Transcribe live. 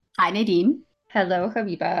Hi Nadine, Hello,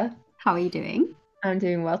 Habiba. how are you doing? I'm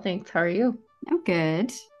doing well, thanks. How are you? I'm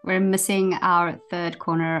good. We're missing our third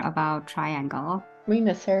corner of our triangle. We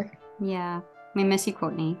miss her. Yeah, we miss you,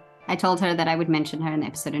 Courtney. I told her that I would mention her in the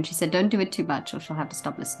episode, and she said, "Don't do it too much, or she'll have to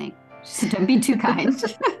stop listening." She said, "Don't be too kind."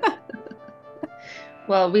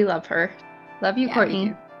 Well, we love her. Love you, Yeah, we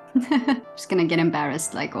Courtney. do. Just gonna get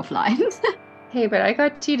embarrassed like offline. Hey, but I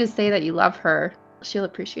got you to say that you love her. She'll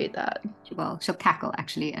appreciate that. Well, she'll cackle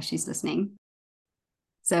actually as she's listening.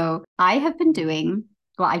 So I have been doing.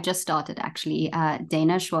 Well, I just started actually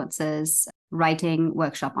Dana Schwartz's writing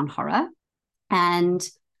workshop on horror, and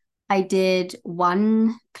I did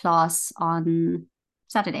one class on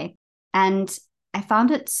Saturday and I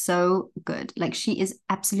found it so good. Like, she is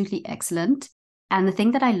absolutely excellent. And the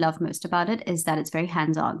thing that I love most about it is that it's very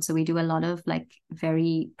hands on. So we do a lot of like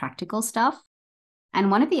very practical stuff. And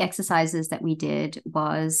one of the exercises that we did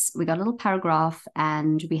was we got a little paragraph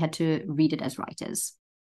and we had to read it as writers.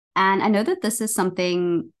 And I know that this is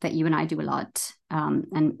something that you and I do a lot,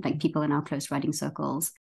 and like people in our close writing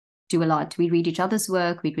circles do a lot. We read each other's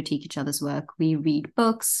work, we critique each other's work, we read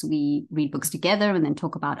books together and then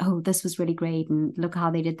talk about, oh, this was really great and look how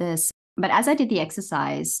they did this. But as I did the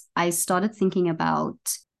exercise, I started thinking about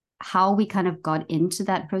how we kind of got into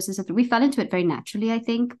that process. We fell into it very naturally, I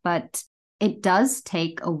think, but it does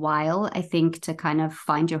take a while, I think, to kind of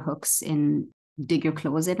find your hooks in, dig your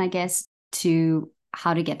claws in, I guess, to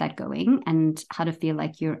how to get that going and how to feel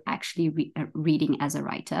like you're actually reading as a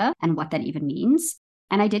writer and what that even means.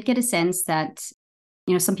 And I did get a sense that,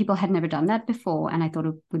 some people had never done that before. And I thought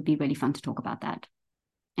it would be really fun to talk about that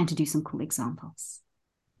and to do some cool examples,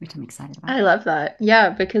 which I'm excited about. I love that. Yeah,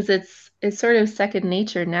 because it's sort of second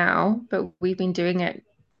nature now, but we've been doing it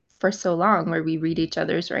for so long where we read each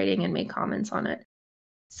other's writing and make comments on it.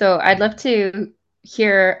 So I'd love to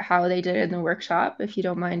hear how they did it in the workshop, if you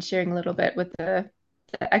don't mind sharing a little bit with the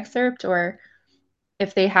excerpt, or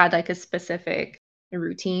if they had like a specific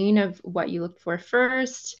routine of what you looked for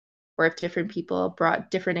first, or if different people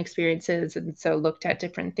brought different experiences and so looked at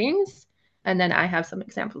different things. And then I have some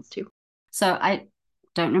examples too. So I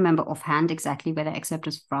don't remember offhand exactly where the excerpt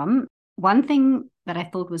is from. One thing that I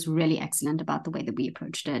thought was really excellent about the way that we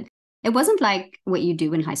approached it, it wasn't like what you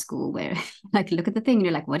do in high school where like look at the thing and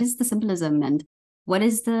you're like, what is the symbolism and what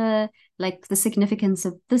is the significance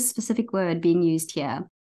of this specific word being used here?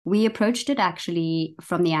 We approached it actually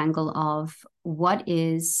from the angle of what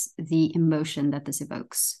is the emotion that this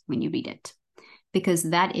evokes when you read it, because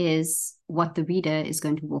that is what the reader is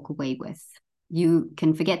going to walk away with. You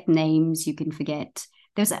can forget names, you can forget.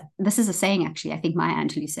 This is a saying actually. I think Maya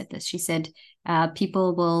Angelou said this. She said,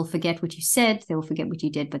 "People will forget what you said, they will forget what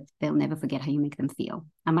you did, but they'll never forget how you make them feel."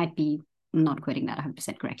 I might be not quoting that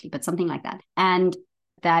 100% correctly, but something like that. And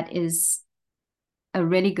that is a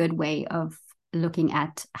really good way of looking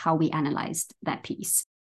at how we analyzed that piece,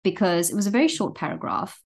 because it was a very short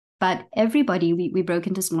paragraph, but everybody, we broke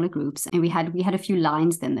into smaller groups and we had a few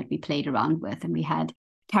lines then that we played around with, and we had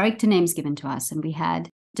character names given to us, and we had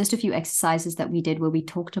just a few exercises that we did where we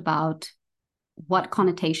talked about what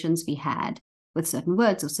connotations we had with certain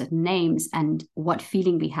words or certain names and what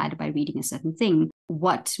feeling we had by reading a certain thing,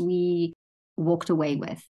 what we walked away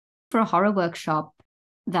with. For a horror workshop,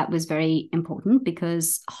 that was very important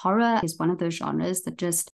because horror is one of those genres that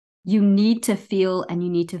just you need to feel, and you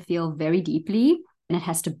need to feel very deeply, and it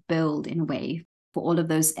has to build in a way for all of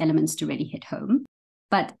those elements to really hit home.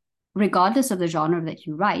 But regardless of the genre that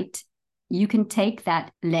you write, you can take that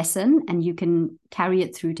lesson and you can carry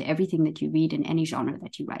it through to everything that you read in any genre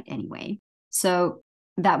that you write anyway. So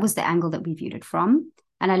that was the angle that we viewed it from.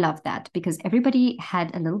 And I love that because everybody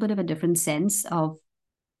had a little bit of a different sense of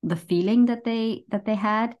the feeling that they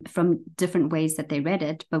had from different ways that they read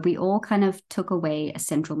it, but we all kind of took away a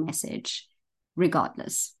central message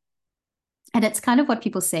regardless. And it's kind of what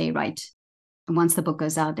people say, right? Once the book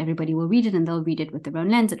goes out, everybody will read it and they'll read it with their own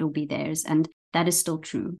lens. It'll be theirs. And that is still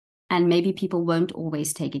true. And maybe people won't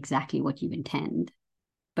always take exactly what you intend,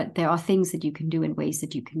 but there are things that you can do in ways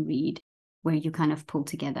that you can read where you kind of pull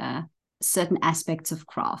together certain aspects of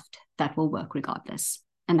craft that will work regardless.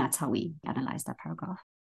 And that's how we analyze that paragraph.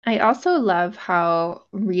 I also love how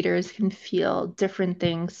readers can feel different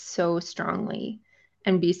things so strongly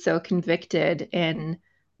and be so convicted in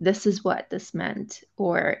this is what this meant,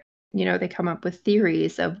 or, they come up with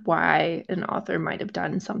theories of why an author might have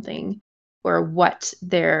done something or what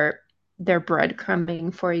they're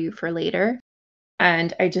breadcrumbing for you for later.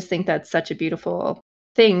 And I just think that's such a beautiful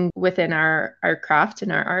thing within our craft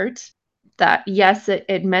and our art that yes,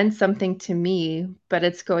 it meant something to me, but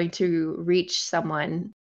it's going to reach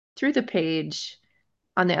someone through the page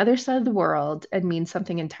on the other side of the world and mean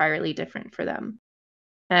something entirely different for them.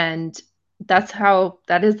 And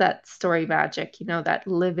that is that story magic, that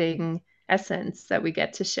living essence that we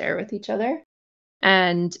get to share with each other.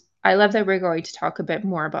 And I love that we're going to talk a bit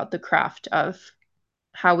more about the craft of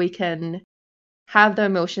how we can have the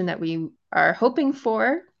emotion that we are hoping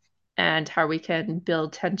for and how we can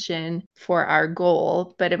build tension for our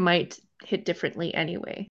goal, but it might hit differently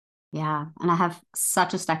anyway. Yeah. And I have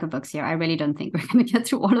such a stack of books here. I really don't think we're going to get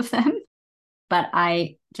through all of them. But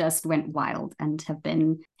I just went wild and have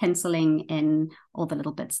been penciling in all the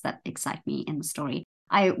little bits that excite me in the story.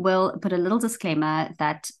 I will put a little disclaimer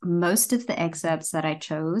that most of the excerpts that I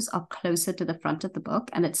chose are closer to the front of the book.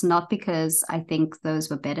 And it's not because I think those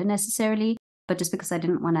were better necessarily, but just because I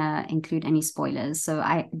didn't want to include any spoilers. So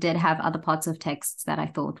I did have other parts of texts that I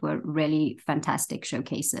thought were really fantastic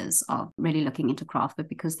showcases of really looking into craft. But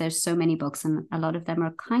because there's so many books and a lot of them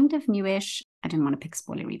are kind of newish, I didn't want to pick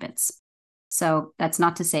spoilery bits. So that's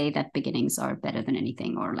not to say that beginnings are better than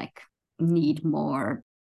anything or like need more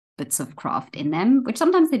bits of craft in them, which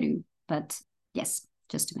sometimes they do. But yes,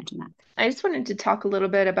 just to mention that. I just wanted to talk a little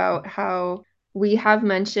bit about how we have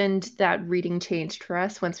mentioned that reading changed for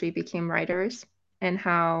us once we became writers, and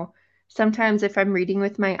how sometimes if I'm reading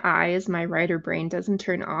with my eyes, my writer brain doesn't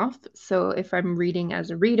turn off. So if I'm reading as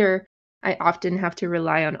a reader, I often have to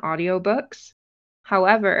rely on audiobooks.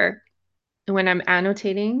 However, when I'm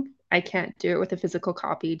annotating, I can't do it with a physical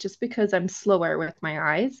copy just because I'm slower with my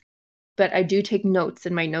eyes. But I do take notes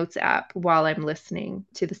in my notes app while I'm listening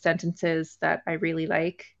to the sentences that I really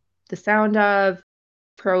like the sound of,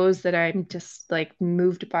 prose that I'm just like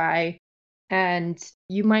moved by. And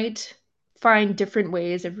you might find different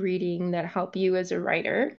ways of reading that help you as a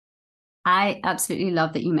writer. I absolutely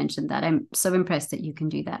love that you mentioned that. I'm so impressed that you can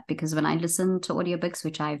do that because when I listen to audiobooks,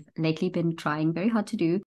 which I've lately been trying very hard to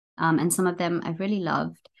do, and some of them I've really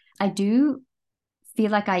loved, I do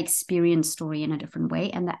feel like I experience story in a different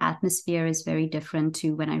way, and the atmosphere is very different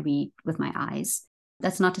to when I read with my eyes.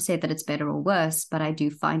 That's not to say that it's better or worse, but I do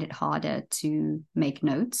find it harder to make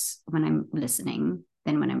notes when I'm listening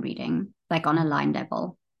than when I'm reading, like on a line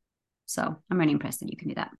level. So I'm really impressed that you can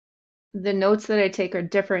do that. The notes that I take are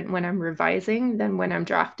different when I'm revising than when I'm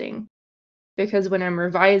drafting. Because when I'm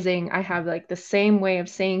revising, I have like the same way of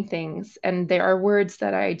saying things. And there are words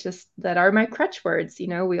that are my crutch words.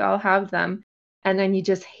 We all have them. And then you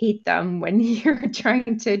just hate them when you're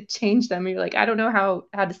trying to change them. You're like, I don't know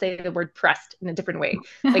how to say the word pressed in a different way.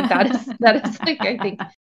 Like that is like, I think.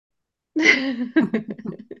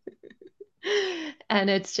 And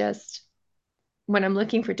it's just when I'm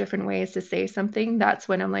looking for different ways to say something, that's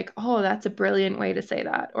when I'm like, oh, that's a brilliant way to say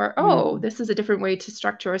that. Or, oh, this is a different way to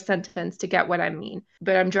structure a sentence to get what I mean.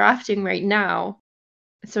 But I'm drafting right now.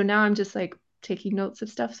 So now I'm just like taking notes of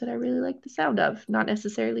stuff that I really like the sound of, not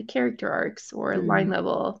necessarily character arcs or line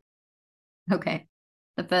level. Okay.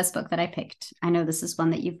 The first book that I picked, I know this is one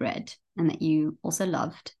that you've read and that you also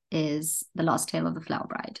loved, is The Last Tale of the Flower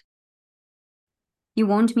Bride. You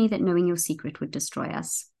warned me that knowing your secret would destroy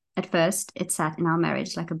us. At first, it sat in our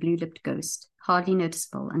marriage like a blue-lipped ghost, hardly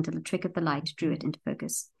noticeable until a trick of the light drew it into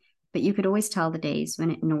focus. But you could always tell the days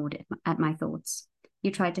when it gnawed at my thoughts.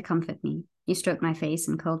 You tried to comfort me. You stroked my face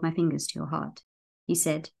and curled my fingers to your heart. You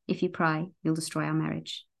said, if you pry, you'll destroy our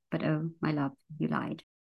marriage. But oh, my love, you lied.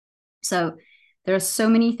 So there are so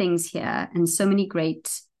many things here and so many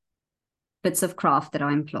great bits of craft that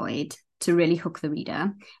are employed to really hook the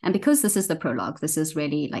reader. And because this is the prologue, this is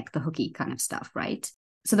really like the hooky kind of stuff, right?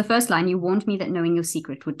 So the first line, you warned me that knowing your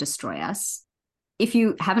secret would destroy us. If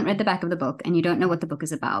you haven't read the back of the book and you don't know what the book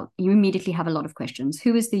is about, you immediately have a lot of questions.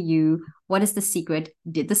 Who is the you? What is the secret?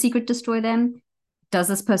 Did the secret destroy them? Does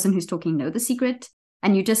this person who's talking know the secret?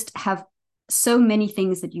 And you just have so many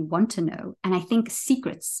things that you want to know. And I think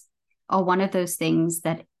secrets are one of those things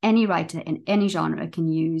that any writer in any genre can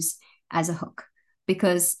use as a hook.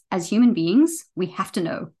 Because as human beings, we have to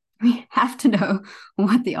know. We have to know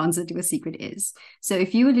what the answer to a secret is. So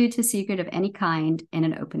if you allude to a secret of any kind in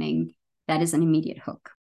an opening, that is an immediate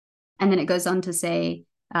hook. And then it goes on to say,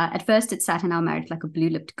 at first it sat in our marriage like a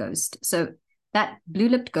blue-lipped ghost. So that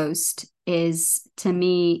blue-lipped ghost is, to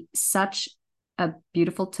me, such a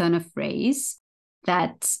beautiful turn of phrase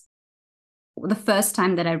that the first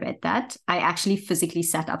time that I read that, I actually physically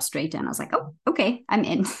sat up straight and I was like, oh, okay, I'm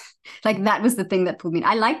in. Like that was the thing that pulled me in.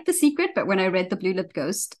 I liked The Secret, but when I read The Blue-Lipped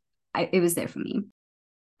Ghost, it was there for me.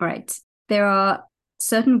 All right. There are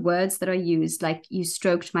certain words that are used, like you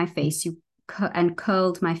stroked my face, and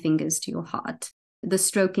curled my fingers to your heart. The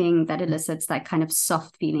stroking that elicits that kind of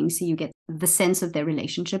soft feeling, so you get the sense of their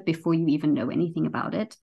relationship before you even know anything about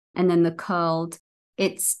it. And then the curled,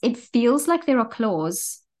 it feels like there are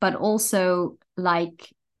claws, but also like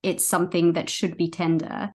it's something that should be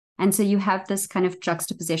tender. And so you have this kind of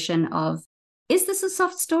juxtaposition of, is this a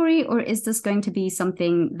soft story or is this going to be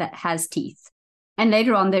something that has teeth? And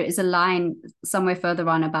later on, there is a line somewhere further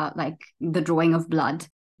on about like the drawing of blood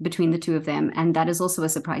between the two of them. And that is also a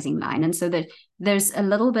surprising line. And so that there's a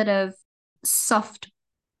little bit of soft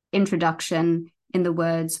introduction in the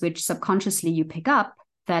words, which subconsciously you pick up,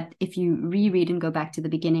 that if you reread and go back to the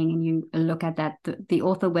beginning and you look at that, the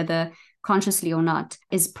author, whether consciously or not,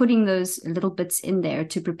 is putting those little bits in there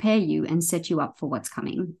to prepare you and set you up for what's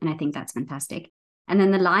coming. And I think that's fantastic. And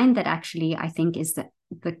then the line that actually I think is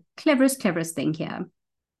the cleverest thing here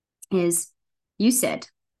is, you said,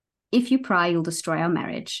 if you pry, you'll destroy our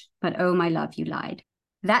marriage. But oh, my love, you lied.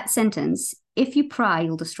 That sentence, if you pry,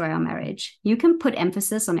 you'll destroy our marriage. You can put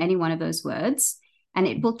emphasis on any one of those words and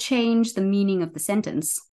it will change the meaning of the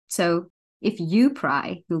sentence. So if you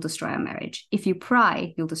pry, you'll destroy our marriage. If you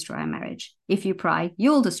pry, you'll destroy our marriage. If you pry,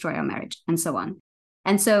 you'll destroy our marriage, and so on.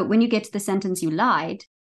 And so when you get to the sentence, you lied,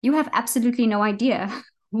 you have absolutely no idea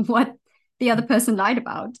what the other person lied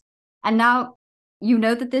about. And now you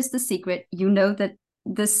know that there's the secret. You know that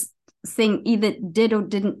this thing either did or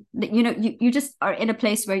didn't, you just are in a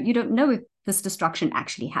place where you don't know if this destruction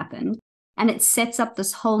actually happened. And it sets up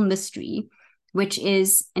this whole mystery, which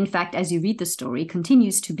is, in fact, as you read the story,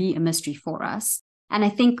 continues to be a mystery for us. And I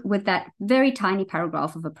think with that very tiny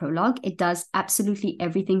paragraph of a prologue, it does absolutely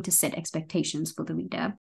everything to set expectations for the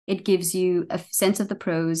reader. It gives you a sense of the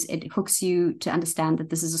prose. It hooks you to understand that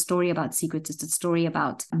this is a story about secrets. It's a story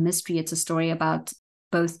about a mystery. It's a story about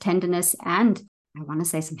both tenderness and, I want to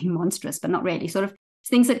say something monstrous, but not really, sort of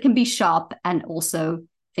things that can be sharp and also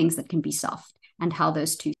things that can be soft, and how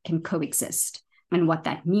those two can coexist and what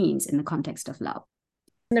that means in the context of love.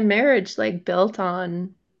 And a marriage like built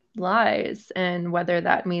on lies, and whether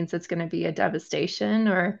that means it's going to be a devastation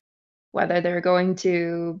or whether they're going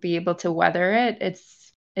to be able to weather it,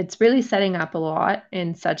 it's really setting up a lot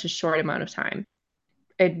in such a short amount of time.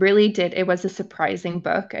 It really did. It was a surprising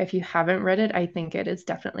book. If you haven't read it, I think it is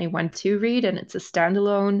definitely one to read, and it's a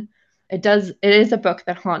standalone. It is a book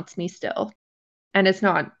that haunts me still. And it's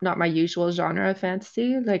not my usual genre of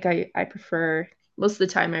fantasy. Like I prefer, most of the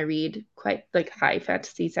time I read quite like high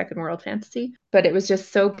fantasy, second world fantasy, but it was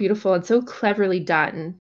just so beautiful and so cleverly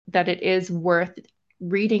done that it is worth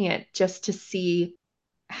reading it just to see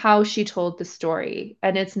how she told the story.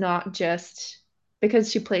 And it's not just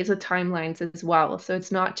because she plays with timelines as well. So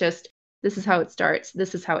it's not just this is how it starts,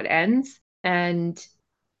 this is how it ends. And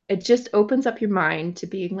it just opens up your mind to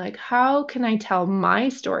being like, how can I tell my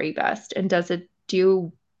story best? And does it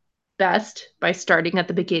do best by starting at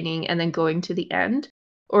the beginning and then going to the end?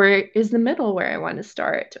 Or is the middle where I want to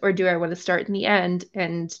start? Or do I want to start in the end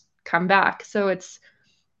and come back? So it's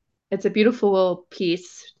a beautiful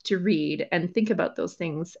piece to read and think about those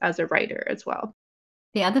things as a writer as well.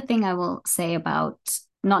 The other thing I will say about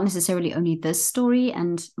not necessarily only this story,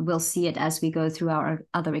 and we'll see it as we go through our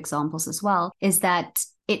other examples as well, is that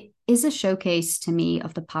it is a showcase to me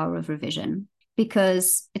of the power of revision,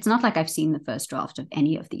 because it's not like I've seen the first draft of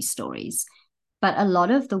any of these stories, but a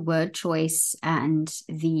lot of the word choice and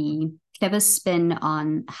the clever spin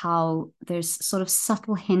on how there's sort of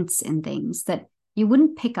subtle hints in things that you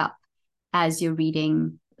wouldn't pick up as you're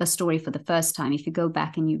reading a story for the first time. If you go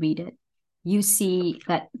back and you read it, you see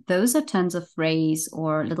that those are turns of phrase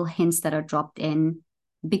or little hints that are dropped in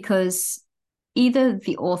because either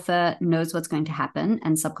the author knows what's going to happen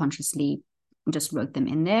and subconsciously just wrote them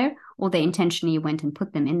in there, or they intentionally went and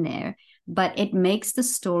put them in there. But it makes the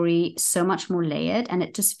story so much more layered, and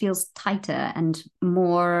it just feels tighter and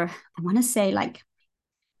more, I want to say, like,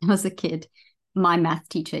 as a kid, my math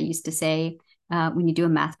teacher used to say, when you do a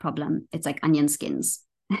math problem, it's like onion skins.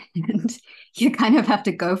 And you kind of have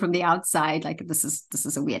to go from the outside, like this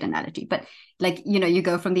is a weird analogy, but like, you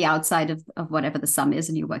go from the outside of whatever the sum is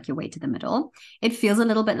and you work your way to the middle. It feels a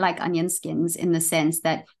little bit like onion skins in the sense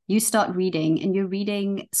that you start reading and you're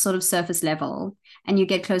reading sort of surface level and you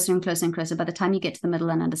get closer and closer and closer. By the time you get to the middle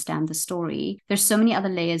and understand the story, there's so many other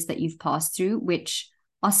layers that you've passed through, which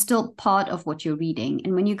are still part of what you're reading.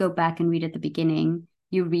 And when you go back and read at the beginning,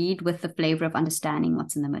 you read with the flavor of understanding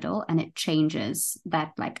what's in the middle, and it changes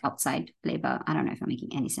that like outside flavor. I don't know if I'm making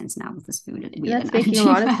any sense now with this food. That's making a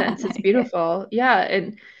lot of sense. It's beautiful. Yeah.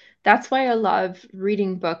 And that's why I love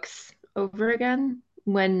reading books over again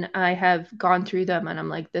when I have gone through them and I'm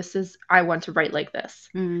like, I want to write like this.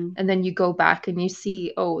 Mm. And then you go back and you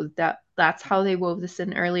see, oh, that's how they wove this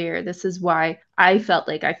in earlier. This is why I felt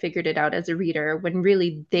like I figured it out as a reader when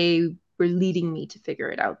really they were leading me to figure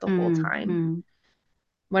it out the whole time.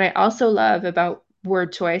 What I also love about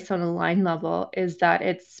word choice on a line level is that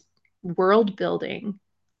it's world building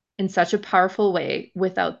in such a powerful way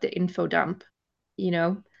without the info dump, you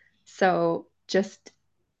know? So just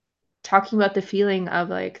talking about the feeling of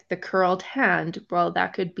like the curled hand, well,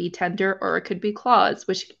 that could be tender or it could be claws,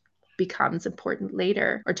 which becomes important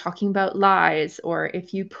later. Or talking about lies or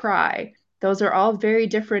if you pry. Those are all very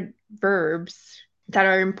different verbs that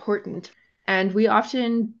are important. And we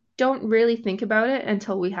often don't really think about it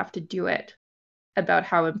until we have to do it, about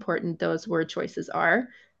how important those word choices are.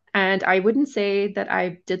 And I wouldn't say that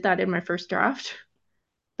I did that in my first draft,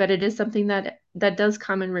 but it is something that does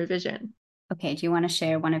come in revision. Okay, do you want to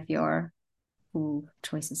share one of your cool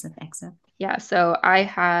choices of excerpt? Yeah, so I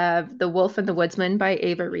have The Wolf and the Woodsman by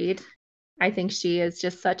Ava Reid. I think she is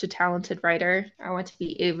just such a talented writer. I want to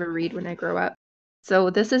be Ava Reid when I grow up. So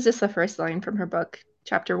this is just the first line from her book,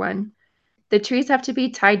 chapter 1. The trees have to be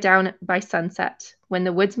tied down by sunset. When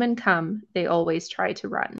the woodsmen come, they always try to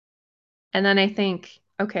run. And then I think,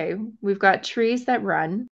 okay, we've got trees that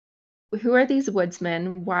run. Who are these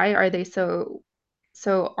woodsmen? Why are they so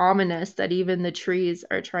ominous that even the trees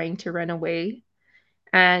are trying to run away?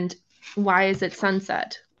 And why is it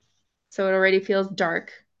sunset? So it already feels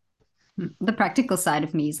dark. The practical side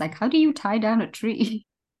of me is like, how do you tie down a tree?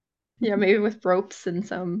 Yeah, maybe with ropes and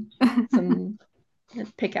some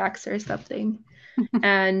pickaxe or something.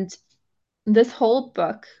 And this whole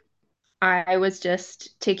book, I was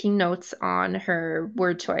just taking notes on her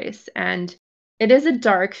word choice. And it is a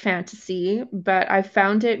dark fantasy, but I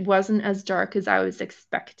found it wasn't as dark as I was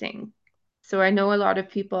expecting. So I know a lot of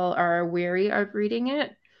people are weary of reading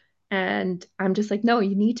it. And I'm just like, no,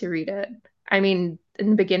 you need to read it. I mean, in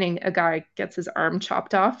the beginning, a guy gets his arm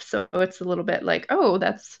chopped off. So it's a little bit like, oh,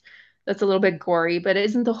 that's a little bit gory, but it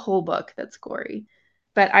isn't the whole book that's gory.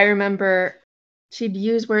 But I remember she'd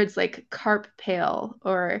use words like carp pale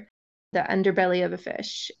or the underbelly of a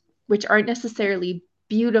fish, which aren't necessarily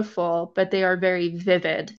beautiful, but they are very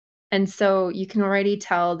vivid. And so you can already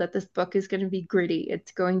tell that this book is going to be gritty.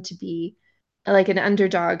 It's going to be like an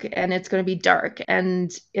underdog and it's going to be dark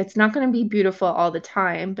and it's not going to be beautiful all the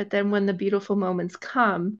time. But then when the beautiful moments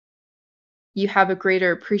come, you have a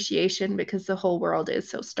greater appreciation because the whole world is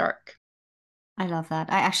so stark. I love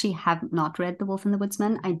that. I actually have not read The Wolf and the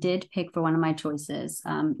Woodsman. I did pick for one of my choices,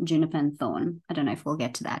 Juniper and Thorn. I don't know if we'll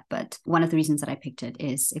get to that, but one of the reasons that I picked it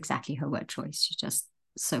is exactly her word choice. She's just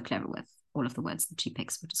so clever with all of the words that she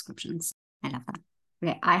picks for descriptions. I love that.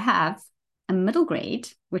 Okay, I have a middle grade,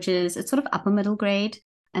 which is it's sort of upper middle grade,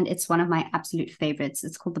 and it's one of my absolute favorites.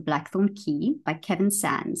 It's called The Blackthorn Key by Kevin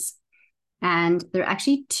Sands. And there are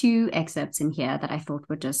actually two excerpts in here that I thought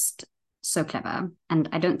were just so clever. And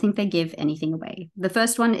I don't think they give anything away. The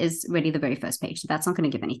first one is really the very first page. So that's not going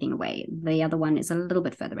to give anything away. The other one is a little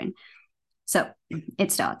bit further in. So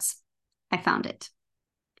it starts. I found it.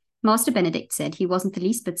 Master Benedict said he wasn't the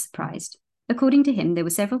least bit surprised. According to him, there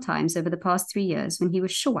were several times over the past 3 years when he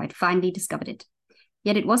was sure I'd finally discovered it.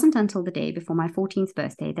 Yet it wasn't until the day before my 14th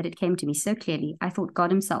birthday that it came to me so clearly I thought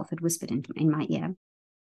God himself had whispered in my ear.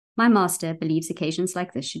 My master believes occasions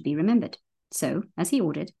like this should be remembered. So, as he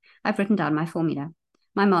ordered, I've written down my formula.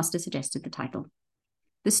 My master suggested the title.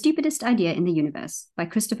 The Stupidest Idea in the Universe by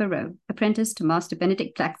Christopher Rowe, apprentice to Master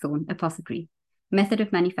Benedict Blackthorn, apothecary. Method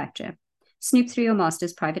of manufacture. Snoop through your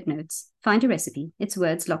master's private notes. Find a recipe, its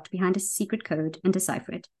words locked behind a secret code, and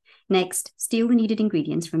decipher it. Next, steal the needed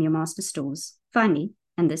ingredients from your master's stores. Finally,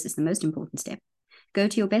 and this is the most important step, go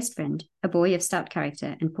to your best friend, a boy of stout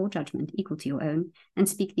character and poor judgment equal to your own, and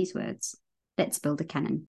speak these words. Let's build a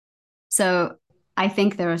cannon. So I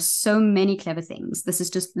think there are so many clever things. This is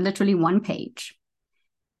just literally one page.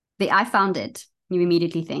 I found it. You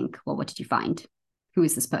immediately think, well, what did you find? Who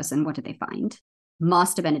is this person? What did they find?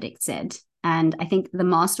 Master Benedict said. And I think the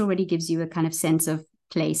master already gives you a kind of sense of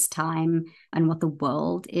place, time, and what the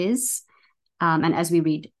world is. And as we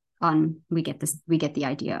read on, we get the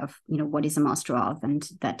idea of, what is a master of, and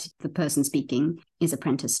that the person speaking is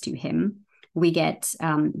apprentice to him. We get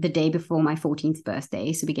the day before my 14th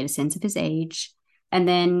birthday, so we get a sense of his age. And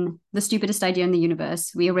then the stupidest idea in the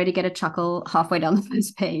universe, we already get a chuckle halfway down the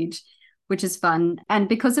first page, which is fun. And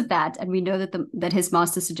because of that, and we know that his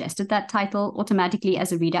master suggested that title, automatically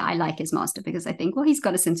as a reader, I like his master because I think, well, he's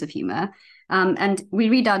got a sense of humor. And we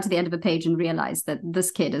read down to the end of a page and realize that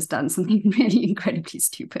this kid has done something really incredibly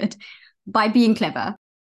stupid by being clever.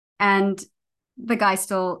 And the guy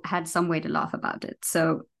still had some way to laugh about it.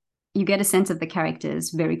 So you get a sense of the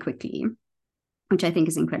characters very quickly, which I think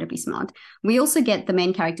is incredibly smart. We also get the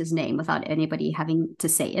main character's name without anybody having to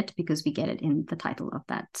say it because we get it in the title of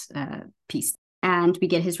that piece. And we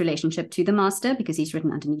get his relationship to the master because he's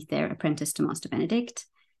written underneath there, apprentice to Master Benedict.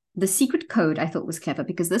 The secret code I thought was clever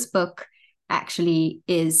because this book actually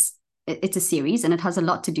it's a series and it has a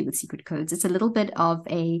lot to do with secret codes. It's a little bit of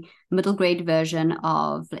a middle grade version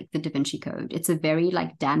of like the Da Vinci Code. It's a very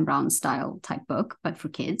like Dan Brown style type book, but for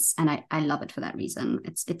kids. And I love it for that reason.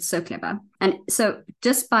 It's so clever. And so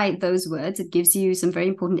just by those words, it gives you some very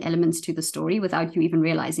important elements to the story without you even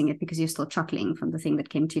realizing it because you're still chuckling from the thing that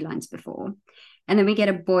came 2 lines before. And then we get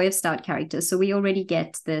a boy of stout character. So we already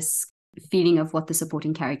get this feeling of what the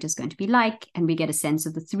supporting character is going to be like. And we get a sense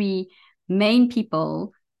of the 3 main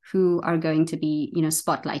people who are going to be,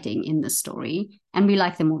 spotlighting in this story. And we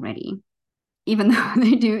like them already, even though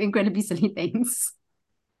they do incredibly silly things.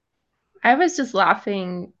 I was just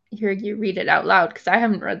laughing hearing you read it out loud because I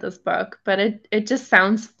haven't read this book, but it just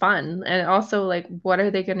sounds fun. And also, like, what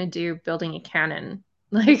are they going to do building a cannon?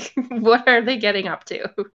 Like, what are they getting up to?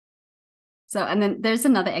 So, and then there's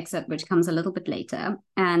another excerpt which comes a little bit later.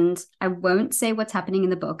 And I won't say what's happening in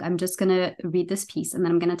the book. I'm just going to read this piece and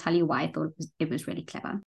then I'm going to tell you why I thought it was really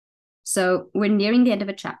clever. So we're nearing the end of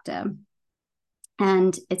a chapter.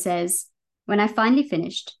 And it says, when I finally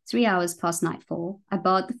finished, 3 hours past nightfall, I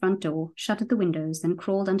barred the front door, shuttered the windows, then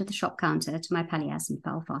crawled under the shop counter to my palliasse and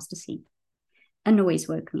fell fast asleep. A noise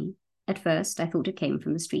woke me. At first, I thought it came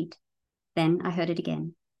from the street. Then I heard it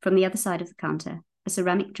again, from the other side of the counter. A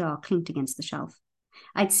ceramic jar clinked against the shelf.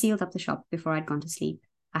 I'd sealed up the shop before I'd gone to sleep.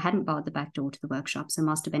 I hadn't barred the back door to the workshop so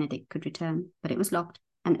Master Benedict could return, but it was locked,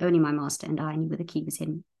 and only my master and I knew where the key was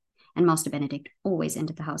hidden. And Master Benedict always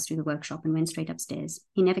entered the house through the workshop and went straight upstairs.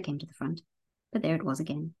 He never came to the front. But there it was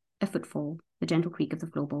again, a footfall, the gentle creak of the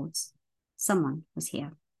floorboards. Someone was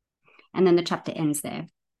here. And then the chapter ends there.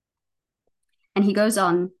 And he goes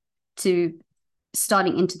on to,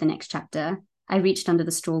 starting into the next chapter, I reached under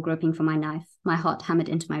the straw, groping for my knife. My heart hammered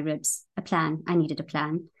into my ribs. A plan. I needed a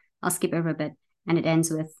plan. I'll skip over a bit. And it ends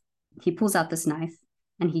with, he pulls out this knife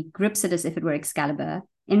and he grips it as if it were Excalibur.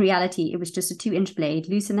 In reality, it was just a 2-inch blade,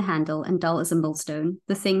 loose in the handle and dull as a millstone.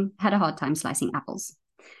 The thing had a hard time slicing apples.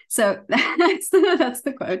 So that's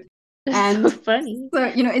the quote. And so funny.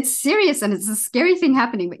 So, it's serious and it's a scary thing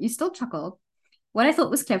happening, but you still chuckle. What I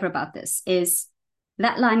thought was clever about this is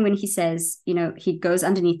that line when he says, he goes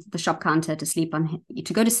underneath the shop counter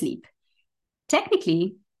to go to sleep.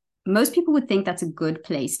 Technically, most people would think that's a good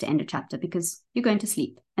place to end a chapter because you're going to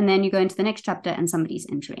sleep. And then you go into the next chapter and somebody's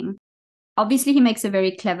entering. Obviously, he makes a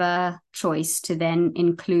very clever choice to then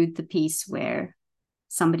include the piece where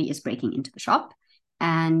somebody is breaking into the shop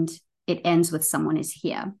and it ends with someone is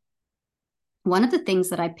here. One of the things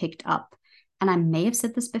that I picked up, and I may have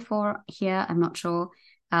said this before here, I'm not sure,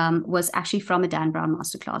 was actually from a Dan Brown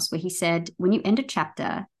masterclass where he said, when you end a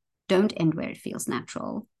chapter, don't end where it feels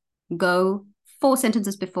natural. Go 4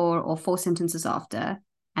 sentences before or 4 sentences after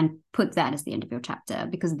and put that as the end of your chapter,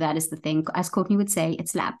 because that is the thing, as Courtney would say, it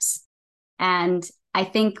slaps. And I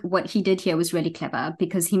think what he did here was really clever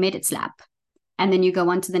because he made it slap. And then you go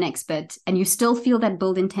on to the next bit and you still feel that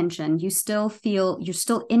build in tension. You still feel you're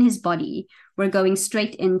still in his body. We're going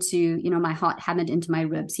straight into, my heart hammered into my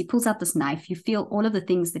ribs. He pulls out this knife. You feel all of the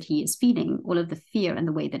things that he is feeling, all of the fear and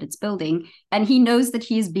the way that it's building. And he knows that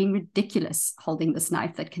he is being ridiculous holding this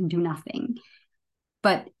knife that can do nothing.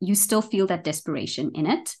 But you still feel that desperation in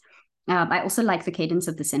it. I also like the cadence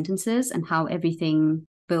of the sentences and how everything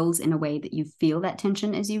builds in a way that you feel that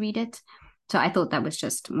tension as you read it. So I thought that was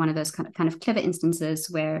just one of those kind of clever instances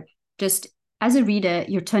where just as a reader,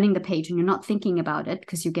 you're turning the page and you're not thinking about it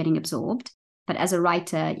because you're getting absorbed. But as a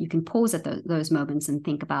writer, you can pause at those moments and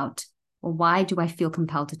think about, well, why do I feel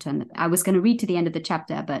compelled to turn? I was going to read to the end of the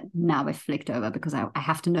chapter, but now I flicked over because I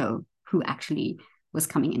have to know who actually was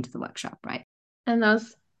coming into the workshop, right? And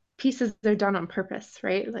those pieces are done on purpose,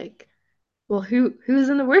 right? Like, well, who's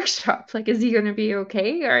in the workshop? Like, is he going to be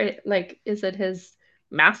okay? Or like, is it his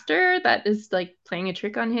master that is like playing a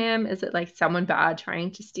trick on him? Is it like someone bad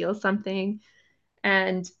trying to steal something?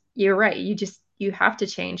 And you're right, you have to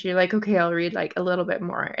change. You're like, okay, I'll read like a little bit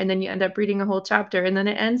more, and then you end up reading a whole chapter and then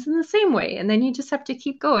it ends in the same way, and then you just have to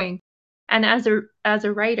keep going. And as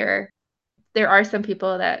a writer, there are some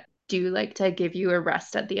people that do like to give you a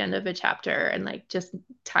rest at the end of a chapter and like just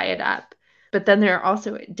tie it up. But then there are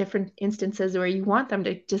also different instances where you want them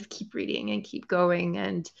to just keep reading and keep going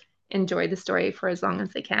and enjoy the story for as long as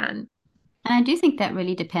they can. And I do think that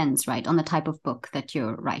really depends, right, on the type of book that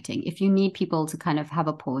you're writing. If you need people to kind of have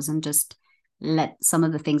a pause and just let some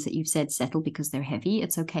of the things that you've said settle because they're heavy,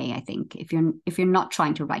 it's okay, I think, if you're not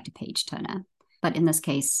trying to write a page turner. But in this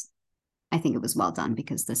case, I think it was well done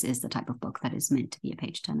because this is the type of book that is meant to be a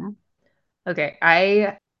page turner. Okay,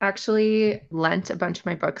 I actually lent a bunch of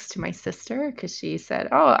my books to my sister because she said,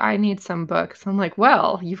 "Oh, I need some books." I'm like,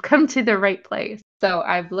 "Well, you've come to the right place." So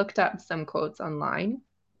I've looked up some quotes online,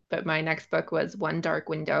 but my next book was One Dark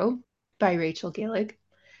Window by Rachel Gillig.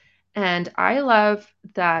 And I love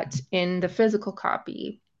that in the physical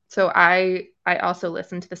copy. So I also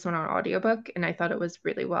listened to this one on audiobook and I thought it was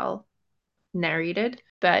really well narrated.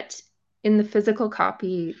 But in the physical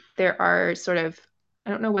copy, there are sort of,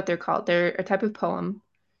 I don't know what they're called. They're a type of poem,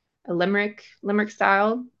 a limerick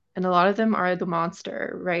style, and a lot of them are the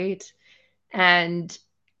monster, right? And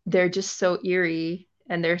they're just so eerie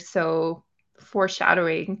and they're so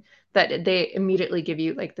foreshadowing that they immediately give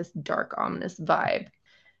you like this dark, ominous vibe.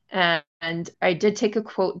 And I did take a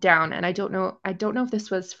quote down, and I don't know if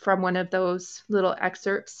this was from one of those little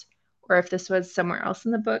excerpts or if this was somewhere else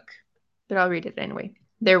in the book, but I'll read it anyway.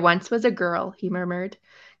 "There once was a girl," he murmured,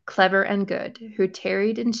 "clever and good, who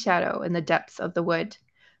tarried in shadow in the depths of the wood.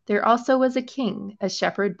 There also was a king, a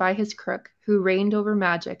shepherd by his crook, who reigned over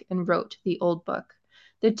magic and wrote the old book.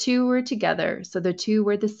 The two were together, so the two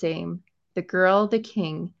were the same, the girl, the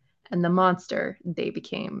king, and the monster they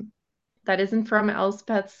became." That isn't from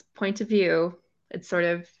Elspeth's point of view. It's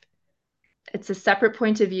a separate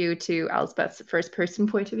point of view to Elspeth's first person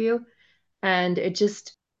point of view. And it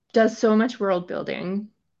just does so much world building,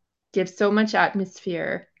 gives so much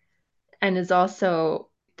atmosphere, and is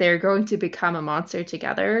also they're going to become a monster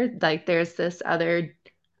together. Like there's this other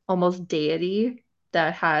almost deity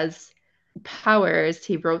that has powers.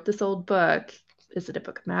 He wrote this old book. Is it a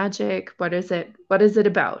book of magic? What is it? What is it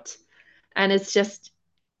about? And it's just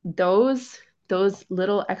those those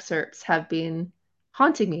little excerpts have been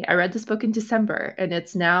haunting me. I read this book in December and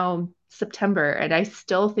it's now September and I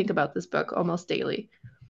still think about this book almost daily.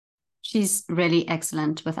 She's really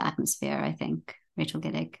excellent with atmosphere, I think, Rachel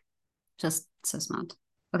Gillig. Just so smart.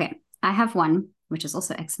 Okay, I have one which is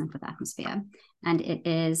also excellent with atmosphere, and it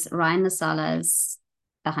is Ryan Lasala's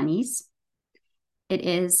The Honeys. It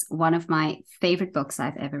is one of my favorite books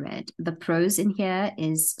I've ever read. The prose in here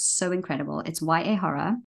is so incredible. It's YA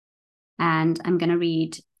horror, and I'm going to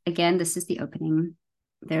read again. This is the opening.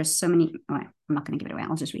 There's so many. Oh, I'm not going to give it away.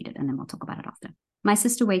 I'll just read it and then we'll talk about it after. "My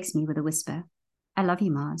sister wakes me with a whisper. I love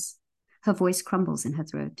you, Mars. Her voice crumbles in her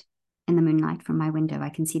throat. In the moonlight from my window, I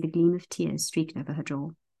can see the gleam of tears streaked over her jaw.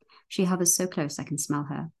 She hovers so close I can smell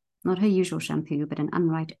her. Not her usual shampoo, but an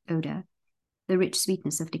unright odor. The rich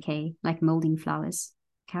sweetness of decay, like molding flowers.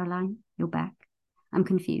 Caroline, you're back. I'm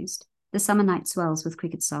confused. The summer night swells with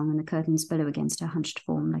cricket song and the curtains billow against her hunched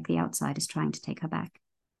form like the outside is trying to take her back.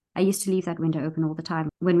 I used to leave that window open all the time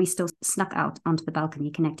when we still snuck out onto the balcony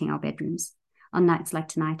connecting our bedrooms. On nights like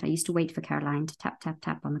tonight, I used to wait for Caroline to tap, tap,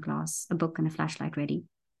 tap on the glass, a book and a flashlight ready.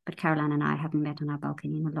 But Caroline and I haven't met on our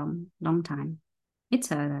balcony in a long, long time. It's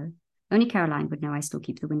her, though. Only Caroline would know I still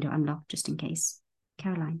keep the window unlocked just in case.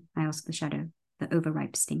 Caroline, I ask the shadow, the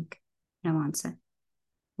overripe stink. No answer.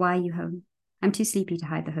 Why are you home? I'm too sleepy to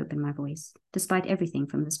hide the hope in my voice. Despite everything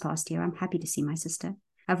from this past year, I'm happy to see my sister.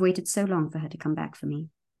 I've waited so long for her to come back for me.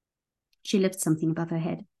 She lifts something above her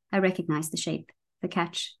head. I recognize the shape, the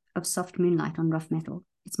catch of soft moonlight on rough metal.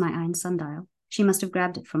 It's my iron sundial. She must have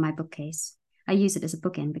grabbed it from my bookcase. I use it as a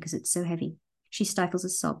bookend because it's so heavy. She stifles a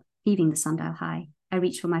sob, heaving the sundial high. I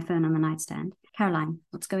reach for my phone on the nightstand. Caroline,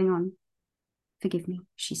 what's going on? Forgive me,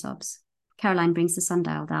 she sobs. Caroline brings the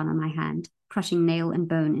sundial down on my hand, crushing nail and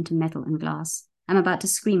bone into metal and glass. I'm about to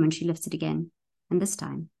scream when she lifts it again. And this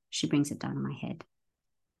time, she brings it down on my head.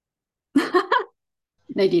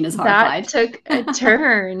 Nadine is horrified. That took a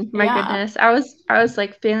turn. My Yeah. goodness. I was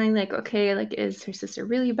like feeling like, okay, like is her sister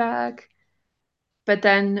really back? But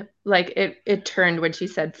then like it turned when she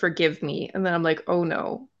said forgive me. And then I'm like, oh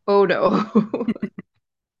no. Oh no.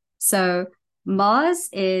 So Mars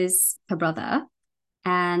is her brother,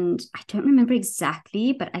 and I don't remember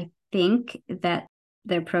exactly, but I think that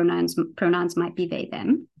their pronouns might be they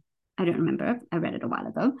them. I don't remember. I read it a while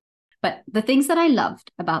ago. But the things that I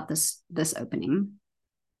loved about this opening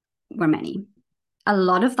were many. A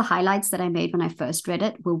lot of the highlights that I made when I first read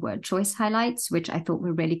it were word choice highlights, which I thought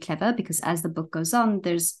were really clever because as the book goes on,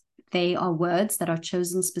 they are words that are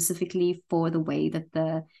chosen specifically for the way that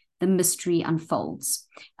the mystery unfolds,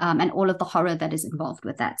 and all of the horror that is involved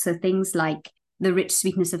with that. So things like the rich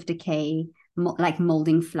sweetness of decay, like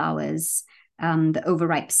molding flowers, the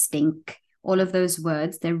overripe stink, all of those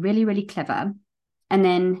words, they're really, really clever. And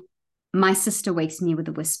then my sister wakes me with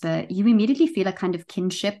a whisper. You immediately feel a kind of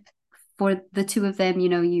kinship for the two of them. You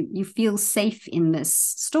know, you feel safe in this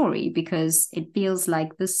story because it feels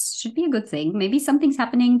like this should be a good thing. Maybe something's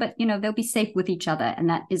happening, but, you know, they'll be safe with each other.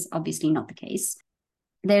 And that is obviously not the case.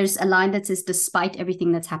 there's a line that says, despite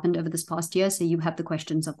everything that's happened over this past year. So you have the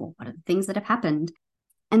questions of, well, what are the things that have happened?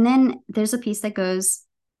 And then there's a piece that goes,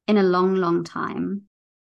 in a long, long time.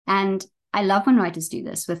 And I love when writers do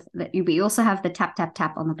this. We also have the tap, tap,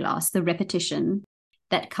 tap on the glass, the repetition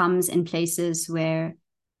that comes in places where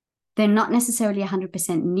they're not necessarily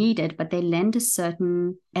 100% needed, but they lend a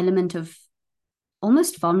certain element of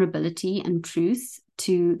almost vulnerability and truth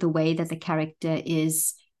to the way that the character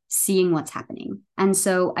is seeing what's happening. And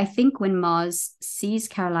so I think when Mars sees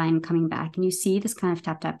Caroline coming back and you see this kind of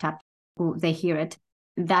tap, tap, tap, or they hear it,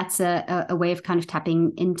 that's a way of kind of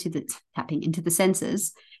tapping into the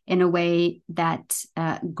senses in a way that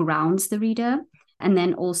grounds the reader. And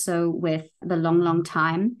then also with the long, long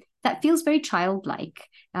time, that feels very childlike,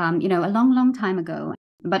 a long, long time ago,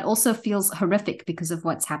 but also feels horrific because of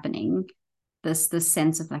what's happening. This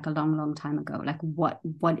sense of like a long, long time ago, like what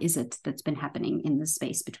is it that's been happening in the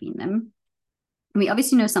space between them? And we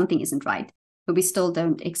obviously know something isn't right, but we still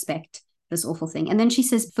don't expect this awful thing. And then she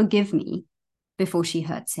says, forgive me, before she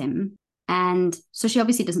hurts him. And so she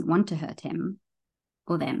obviously doesn't want to hurt him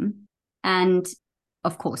or them. And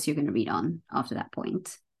of course, you're going to read on after that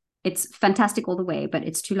point. It's fantastic all the way, but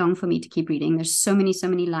it's too long for me to keep reading. There's so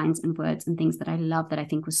many lines and words and things that I love that I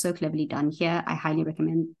think was so cleverly done here. I highly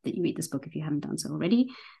recommend that you read this book if you haven't done so already.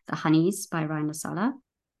 The Honeys by Ryan LaSala.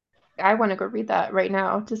 I want to go read that right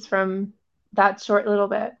now, just from that short little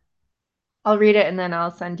bit. I'll read it and then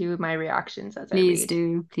I'll send you my reactions as I read. Please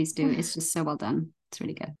do. It's just so well done. It's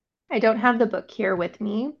really good. I don't have the book here with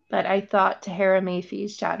me, but I thought Tahara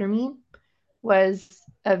Mayfi's Shatter Me was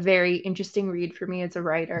a very interesting read for me as a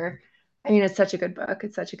writer. I mean, it's such a good book.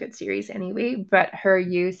 It's such a good series anyway, but her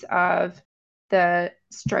use of the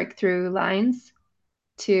strike through lines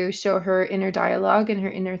to show her inner dialogue and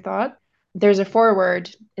her inner thought. There's a foreword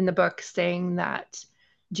in the book saying that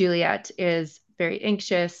Juliet is very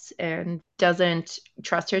anxious and doesn't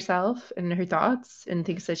trust herself and her thoughts and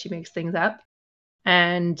thinks that she makes things up.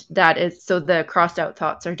 And that is so the crossed out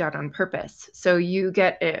thoughts are done on purpose. So you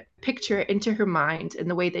get a picture into her mind in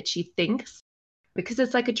the way that she thinks, because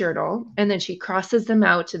it's like a journal, and then she crosses them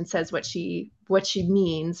out and says what she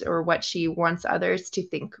means or what she wants others to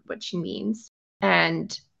think what she means.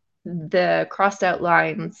 And the crossed out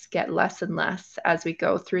lines get less and less as we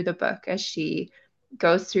go through the book, as she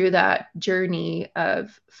goes through that journey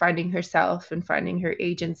of finding herself and finding her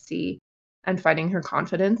agency and finding her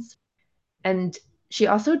confidence. And she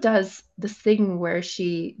also does this thing where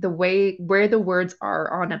where the words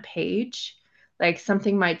are on a page, like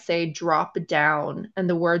something might say drop down and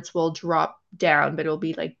the words will drop down, but it'll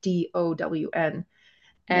be like DOWN.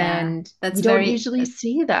 And you don't usually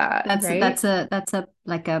see that. That's a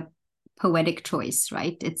like a poetic choice,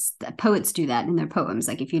 right? It's poets do that in their poems.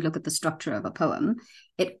 Like if you look at the structure of a poem,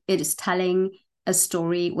 it is telling a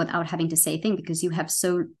story without having to say a thing, because you have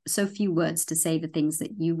so few words to say the things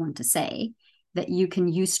that you want to say, that you can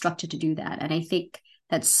use structure to do that. And I think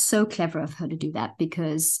that's so clever of her to do that,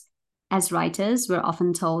 because as writers, we're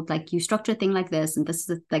often told like you structure a thing like this, and this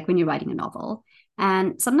is like when you're writing a novel.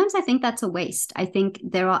 And sometimes I think that's a waste. I think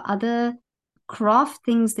there are other craft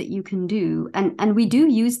things that you can do, and we do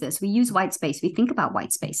use this. We use white space. We think about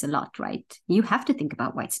white space a lot, right? You have to think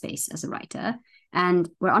about white space as a writer, and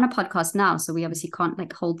we're on a podcast now, so we obviously can't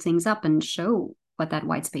like hold things up and show what that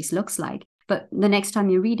white space looks like. But the next time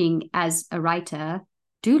you're reading as a writer,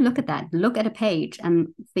 do look at that. Look at a page and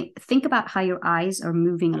think about how your eyes are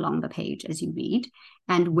moving along the page as you read,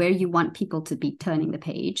 and where you want people to be turning the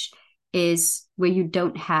page is where you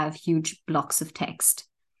don't have huge blocks of text.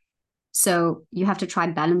 So you have to try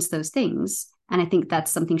and balance those things. And I think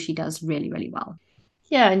that's something she does really, really well.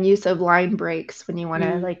 Yeah, and use of line breaks when you want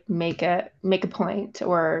to like make a point,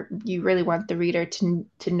 or you really want the reader to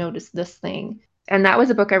notice this thing. And that was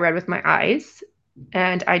a book I read with my eyes,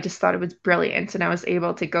 and I just thought it was brilliant. And I was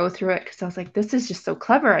able to go through it because I was like, this is just so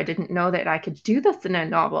clever. I didn't know that I could do this in a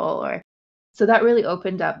novel. So that really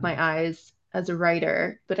opened up my eyes as a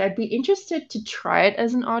writer. But I'd be interested to try it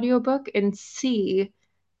as an audiobook and see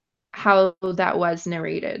how that was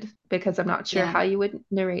narrated, because I'm not sure how you would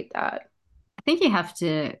narrate that. I think you have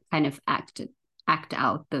to kind of act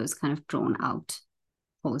out those kind of drawn out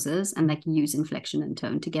pauses and like use inflection and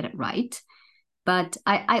tone to get it right. But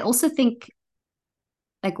I also think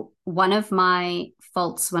like one of my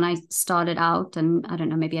faults when I started out, and I don't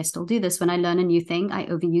know, maybe I still do this, when I learn a new thing, I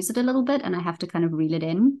overuse it a little bit and I have to kind of reel it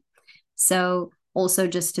in. So also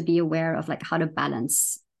just to be aware of like how to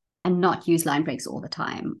balance and not use line breaks all the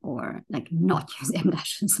time, or like not use M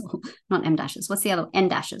dashes, or not M dashes. What's the other? N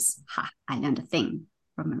dashes. Ha, I learned a thing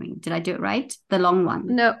from memory. Did I do it right? The long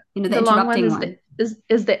one. No, the long one interrupting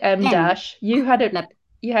is the M dash. You had it.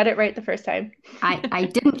 You had it right the first time. I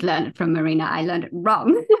didn't learn it from Marina. I learned it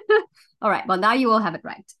wrong. All right. Well, now you all have it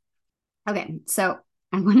right. Okay. So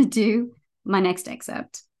I'm going to do my next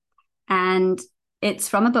excerpt. And it's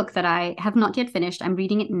from a book that I have not yet finished. I'm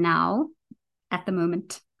reading it now at the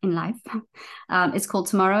moment in life. It's called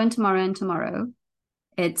Tomorrow and Tomorrow and Tomorrow.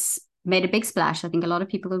 It's made a big splash. I think a lot of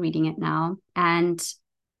people are reading it now. And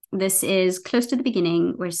this is close to the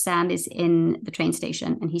beginning where Sam is in the train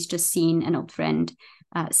station and he's just seen an old friend,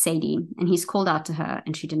 Sadie, and he's called out to her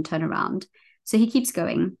and she didn't turn around. So he keeps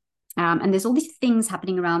going. And there's all these things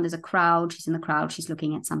happening around. There's a crowd. She's in the crowd. She's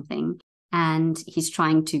looking at something and he's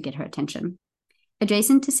trying to get her attention.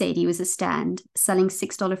 Adjacent to Sadie was a stand selling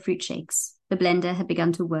 $6 fruit shakes. The blender had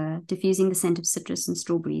begun to whir, diffusing the scent of citrus and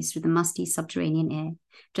strawberries through the musty subterranean air,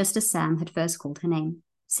 just as Sam had first called her name.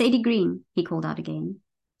 Sadie Green, he called out again.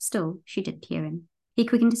 Still, she didn't hear him. He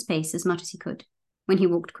quickened his pace as much as he could. When he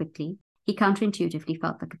walked quickly, he counterintuitively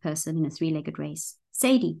felt like a person in a three-legged race.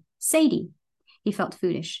 Sadie! Sadie! He felt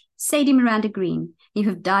foolish. Sadie Miranda Green, you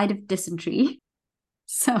have died of dysentery.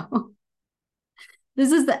 So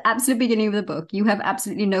this is the absolute beginning of the book. You have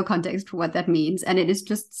absolutely no context for what that means. And it is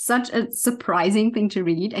just such a surprising thing to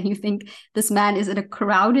read. And you think this man is at a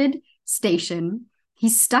crowded station.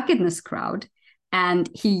 He's stuck in this crowd and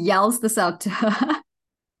he yells this out to her.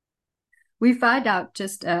 We find out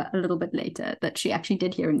just a little bit later that she actually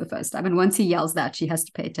did hear him the first time. And once he yells that, she has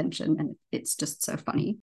to pay attention. And it's just so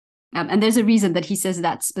funny. And there's a reason that he says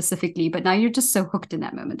that specifically, but now you're just so hooked in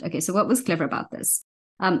that moment. Okay, so what was clever about this?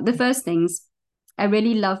 The first things, I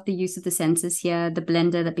really love the use of the senses here, the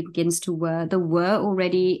blender that begins to whir. The whir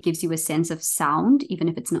already gives you a sense of sound, even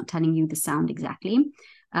if it's not telling you the sound exactly.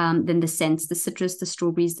 Then the scents, the citrus, the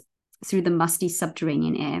strawberries, through the musty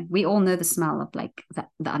subterranean air. We all know the smell of like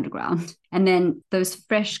the underground. And then those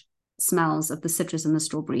fresh smells of the citrus and the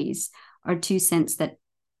strawberries are two scents that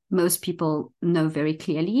most people know very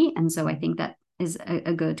clearly. And so I think that is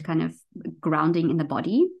a good kind of grounding in the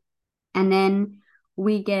body. And then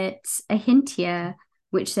we get a hint here,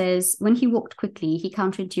 which says, when he walked quickly, he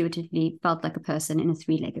counterintuitively felt like a person in a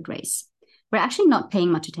three-legged race. We're actually not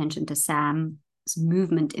paying much attention to Sam's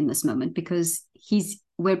movement in this moment because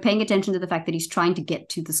we're paying attention to the fact that he's trying to get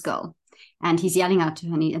to this girl and he's yelling out to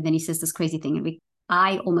her and then he says this crazy thing. And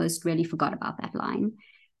I almost really forgot about that line.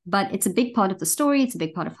 But it's a big part of the story. It's a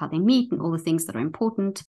big part of how they meet and all the things that are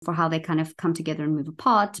important for how they kind of come together and move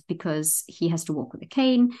apart because he has to walk with a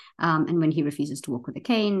cane. And when he refuses to walk with a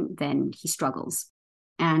cane, then he struggles.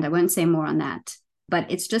 And I won't say more on that. But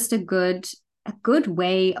it's just a good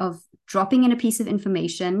way of dropping in a piece of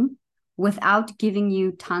information without giving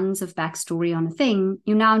you tons of backstory on a thing.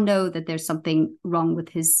 You now know that there's something wrong with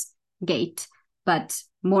his gait. But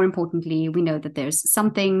more importantly, we know that there's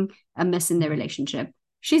something amiss in their relationship.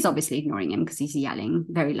 She's obviously ignoring him because he's yelling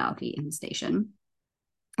very loudly in the station.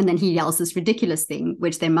 And then he yells this ridiculous thing,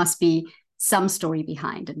 which there must be some story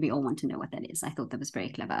behind. And we all want to know what that is. I thought that was very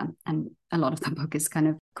clever. And a lot of the book is kind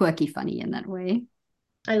of quirky, funny in that way.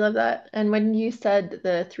 I love that. And when you said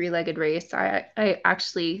the three-legged race, I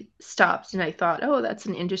actually stopped and I thought, oh, that's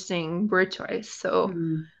an interesting word choice. So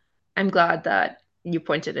I'm glad that you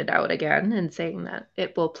pointed it out again and saying that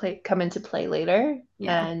it will come into play later.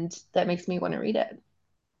 Yeah. And that makes me want to read it.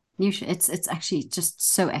 You should. It's actually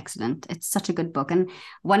just so excellent. It's such a good book. And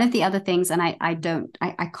one of the other things, and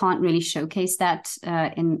I can't really showcase that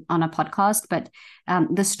on a podcast, but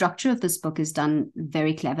the structure of this book is done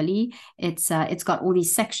very cleverly. It's got all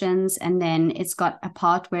these sections, and then it's got a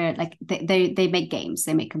part where like they make games.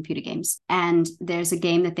 They make computer games, and there's a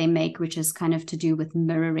game that they make which is kind of to do with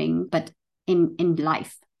mirroring, but in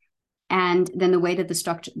life. And then the way that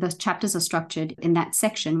the chapters are structured in that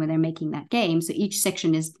section where they're making that game. So each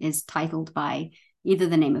section is titled by either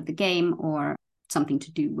the name of the game or something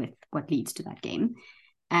to do with what leads to that game.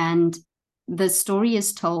 And the story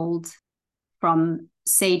is told from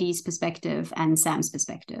Sadie's perspective and Sam's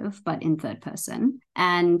perspective, but in third person.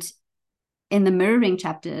 And in the mirroring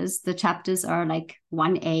chapters, the chapters are like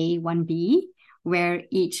 1A, 1B, where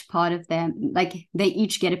each part of them, like they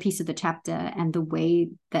each get a piece of the chapter and the way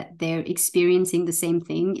that they're experiencing the same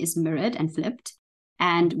thing is mirrored and flipped.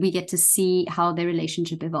 And we get to see how their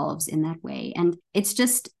relationship evolves in that way. And it's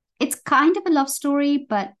kind of a love story,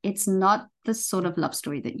 but it's not the sort of love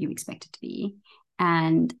story that you expect it to be.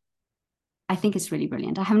 And I think it's really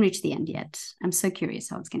brilliant. I haven't reached the end yet. I'm so curious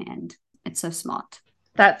how it's going to end. It's so smart.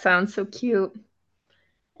 That sounds so cute.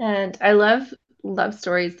 And I love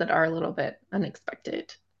stories that are a little bit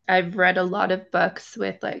unexpected. I've read a lot of books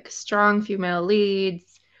with like strong female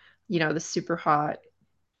leads, the super hot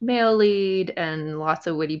male lead and lots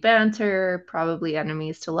of witty banter, probably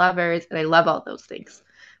enemies to lovers. And I love all those things.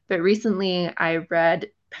 but recently I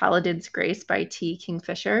read Paladin's Grace by T.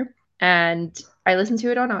 Kingfisher, and I listened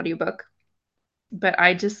to it on audiobook. But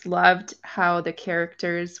I just loved how the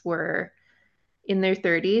characters were in their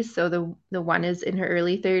 30s. So the one is in her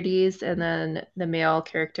early 30s, and then the male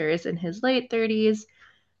character is in his late 30s.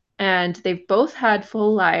 And they've both had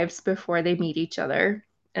full lives before they meet each other,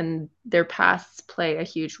 and their pasts play a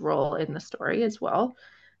huge role in the story as well.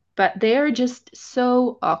 But they are just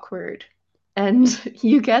so awkward. And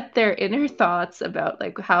you get their inner thoughts about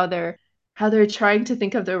like how they're trying to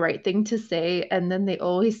think of the right thing to say, and then they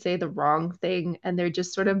always say the wrong thing, and they're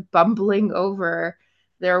just sort of bumbling over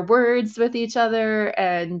their words with each other,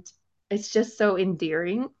 and it's just so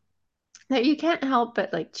endearing that you can't help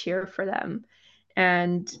but like cheer for them.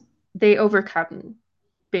 And they overcome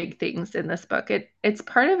big things in this book. It's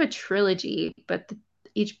part of a trilogy, but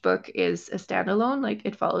each book is a standalone. Like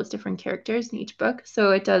it follows different characters in each book,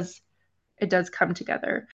 so it does come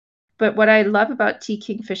together. But what I love about T.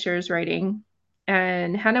 Kingfisher's writing,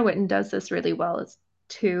 and Hannah Witten does this really well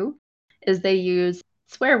too, is they use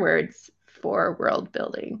swear words for world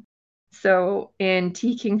building. So in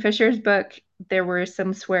T. Kingfisher's book, there were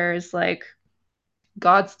some swears like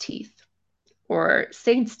God's teeth or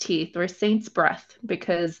saint's teeth or saint's breath,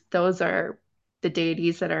 because those are the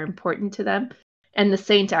deities that are important to them. And the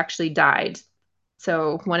saint actually died.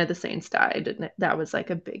 So one of the saints died, and that was like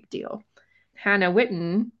a big deal. Hannah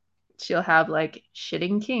Witten, she'll have like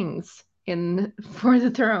shitting kings in For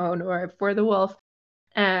the Throne or For the Wolf.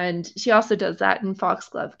 And she also does that in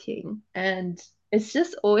Foxglove King. And it's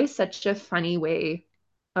just always such a funny way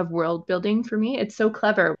of world building for me. It's so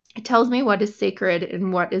clever. It tells me what is sacred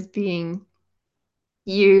and what is being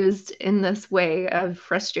used in this way of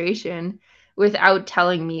frustration without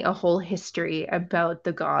telling me a whole history about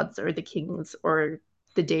the gods or the kings or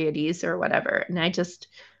the deities or whatever. And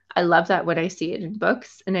I love that when I see it in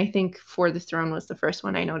books. And I think For the Throne was the first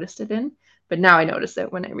one I noticed it in, but now I notice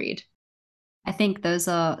it when I read. I think those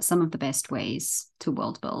are some of the best ways to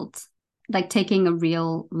world build. Like taking a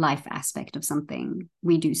real life aspect of something,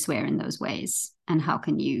 we do swear in those ways. And how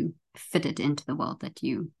can you fit it into the world that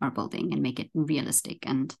you are building and make it realistic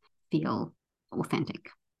and feel authentic?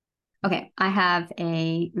 Okay, I have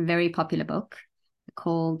a very popular book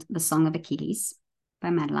called The Song of Achilles by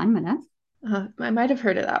Madeline Miller. I might have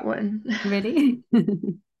heard of that one. Really?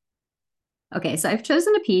 Okay, so I've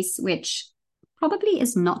chosen a piece which probably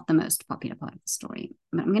is not the most popular part of the story,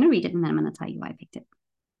 but I'm going to read it and then I'm going to tell you why I picked it.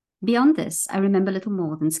 Beyond this, I remember little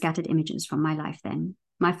more than scattered images from my life then.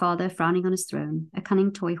 My father frowning on his throne, a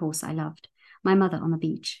cunning toy horse I loved, my mother on the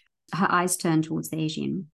beach, her eyes turned towards the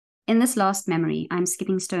Aegean. In this last memory, I'm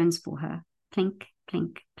skipping stones for her, plink,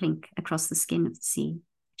 plink, plink, across the skin of the sea.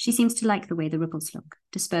 She seems to like the way the ripples look,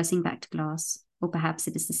 dispersing back to glass, or perhaps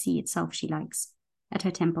it is the sea itself she likes. At her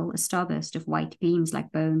temple, a starburst of white gleams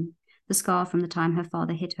like bone, the scar from the time her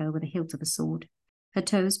father hit her with the hilt of a sword. Her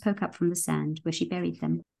toes poke up from the sand where she buried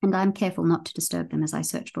them, and I am careful not to disturb them as I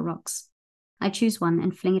search for rocks. I choose one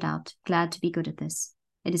and fling it out, glad to be good at this.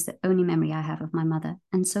 It is the only memory I have of my mother,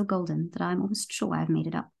 and so golden that I am almost sure I have made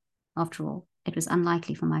it up. After all, it was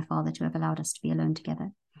unlikely for my father to have allowed us to be alone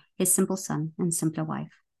together, his simple son and simpler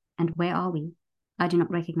wife. And where are we? I do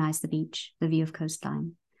not recognize the beach, the view of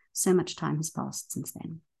coastline. So much time has passed since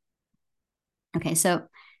then. Okay, so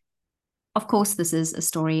of course, this is a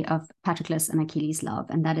story of Patroclus and Achilles' love,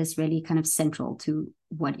 and that is really kind of central to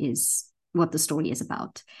what the story is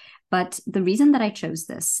about. But the reason that I chose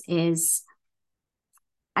this is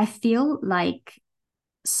I feel like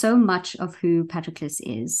so much of who Patroclus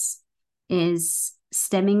is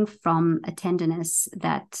stemming from a tenderness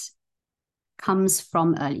that comes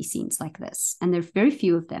from early scenes like this. And there are very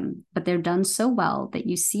few of them, but they're done so well that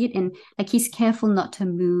you see it in, like, he's careful not to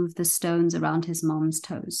move the stones around his mom's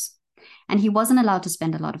toes. And he wasn't allowed to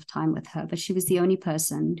spend a lot of time with her, but she was the only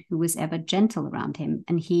person who was ever gentle around him.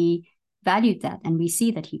 And he valued that. And we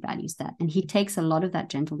see that he values that. And he takes a lot of that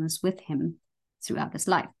gentleness with him throughout his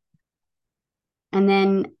life. And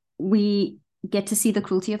then we get to see the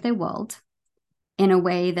cruelty of their world in a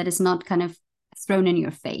way that is not kind of thrown in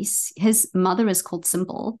your face. His mother is called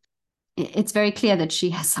Simple. It's very clear that she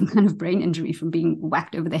has some kind of brain injury from being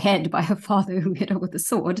whacked over the head by her father who hit her with a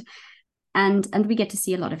sword. And we get to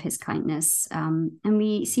see a lot of his kindness. And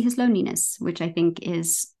we see his loneliness, which I think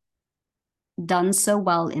is done so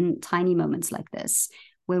well in tiny moments like this,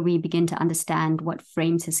 where we begin to understand what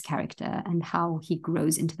frames his character and how he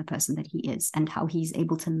grows into the person that he is and how he's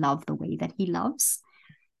able to love the way that he loves.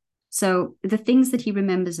 So the things that he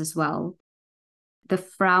remembers as well, the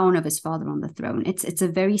frown of his father on the throne, it's a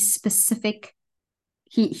very specific,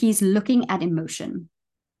 he's looking at emotion.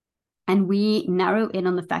 And we narrow in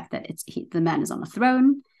on the fact that the man is on a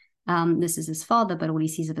throne. This is his father, but all he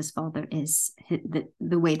sees of his father is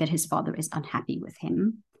the way that his father is unhappy with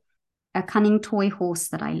him. A cunning toy horse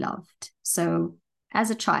that I loved. So as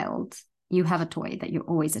a child, you have a toy that you're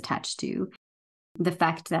always attached to. The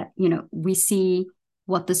fact that, we see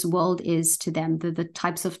what this world is to them, the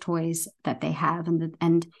types of toys that they have, and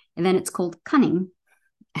then it's called cunning,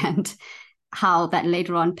 and how that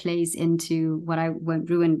later on plays into what I won't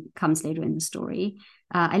ruin comes later in the story.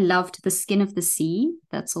 I loved the skin of the sea.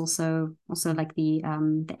 That's also like the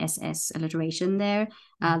SS alliteration there.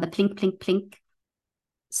 The plink plink plink.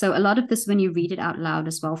 So a lot of this, when you read it out loud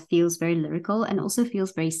as well, feels very lyrical and also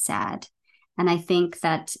feels very sad. And I think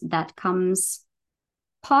that comes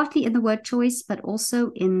partly in the word choice, but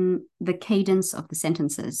also in the cadence of the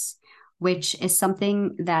sentences, which is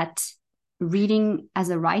something that reading as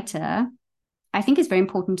a writer, I think it's very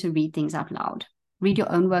important to read things out loud. Read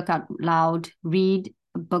your own work out loud, read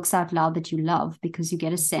books out loud that you love, because you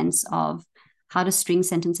get a sense of how to string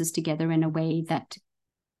sentences together in a way that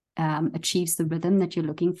achieves the rhythm that you're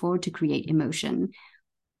looking for to create emotion.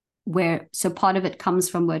 So part of it comes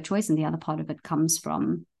from word choice and the other part of it comes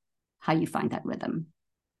from how you find that rhythm,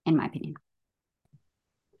 in my opinion.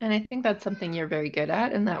 And I think that's something you're very good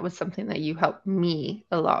at. And that was something that you helped me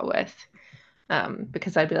a lot with.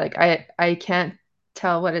 Because I'd be like, I can't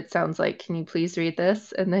tell what it sounds like. Can you please read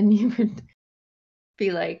this? And then you would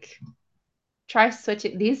be like, try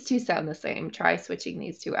switching. These two sound the same. Try switching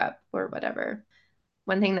these two up or whatever.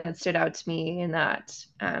 One thing that stood out to me in that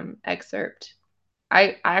excerpt,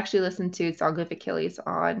 I actually listened to Song of Achilles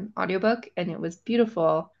on audiobook, and it was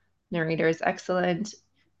beautiful. Narrator is excellent.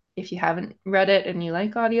 If you haven't read it and you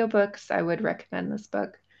like audiobooks, I would recommend this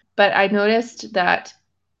book. But I noticed that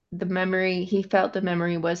he felt the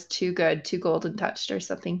memory was too good, too golden touched or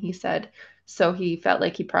something he said. So he felt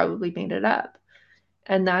like he probably made it up.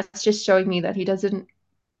 And that's just showing me that he doesn't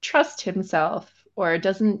trust himself or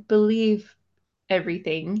doesn't believe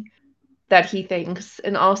everything that he thinks.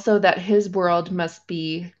 And also that his world must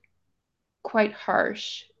be quite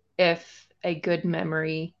harsh if a good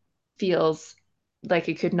memory feels like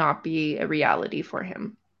it could not be a reality for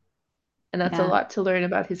him. And that's a Yeah. lot to learn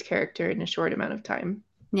about his character in a short amount of time.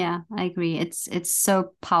 Yeah, I agree. It's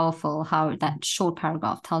so powerful how that short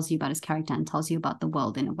paragraph tells you about his character and tells you about the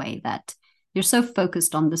world in a way that you're so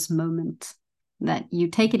focused on this moment that you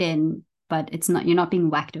take it in, but you're not being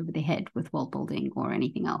whacked over the head with world building or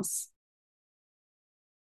anything else.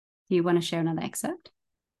 Do you want to share another excerpt?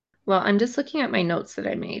 Well, I'm just looking at my notes that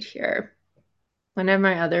I made here. One of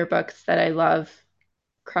my other books that I love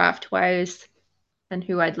craft-wise and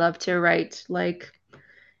who I'd love to write like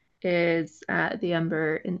is An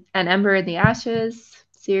Ember in the Ashes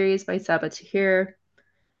series by Sabaa Tahir.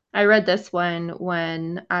 I read this one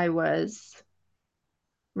when I was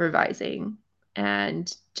revising,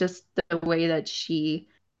 and just the way that she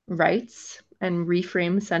writes and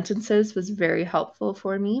reframes sentences was very helpful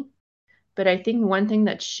for me. But I think one thing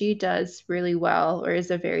that she does really well, or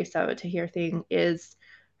is a very Sabaa Tahir thing, is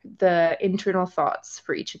the internal thoughts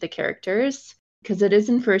for each of the characters. Because it is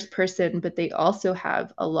in first person, but they also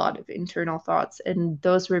have a lot of internal thoughts. And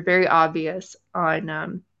those were very obvious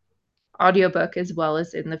on audiobook as well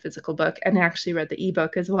as in the physical book. And I actually read the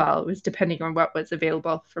ebook as well. It was depending on what was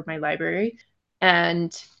available from my library.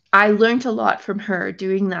 And I learned a lot from her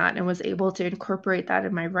doing that and was able to incorporate that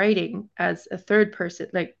in my writing as a third person.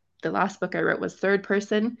 Like the last book I wrote was third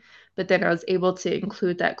person, but then I was able to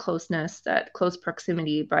include that closeness, that close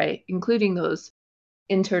proximity by including those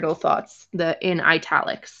internal thoughts, the in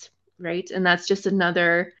italics, right? And that's just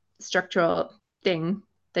another structural thing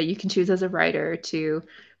that you can choose as a writer to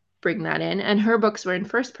bring that in. And her books were in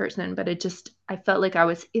first person, but I felt like I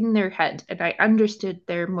was in their head and I understood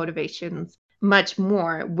their motivations much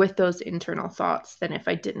more with those internal thoughts than if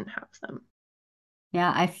I didn't have them.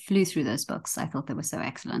 Yeah, I flew through those books. I thought they were so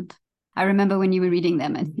excellent. I remember when you were reading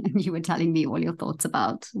them and you were telling me all your thoughts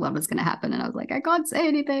about what was going to happen. And I was like, I can't say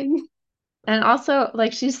anything. And also,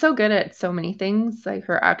 like, she's so good at so many things. Like,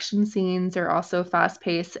 her action scenes are also fast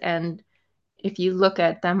paced. And if you look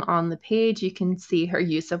at them on the page, you can see her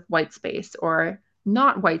use of white space or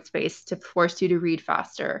not white space to force you to read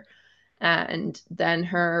faster. And then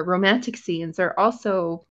her romantic scenes are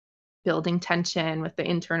also building tension with the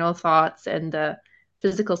internal thoughts and the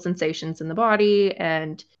physical sensations in the body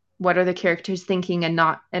and what are the characters thinking and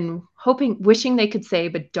not and wishing they could say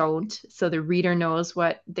but don't, so the reader knows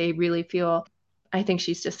what they really feel. I think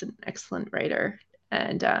she's just an excellent writer,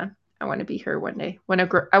 and I want to be her one day.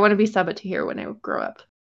 I want to be Sabaa Tahir when I grow up.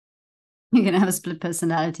 You're going to have a split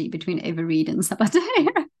personality between Ava Reid and Sabaa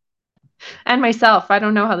Tahir. And myself. I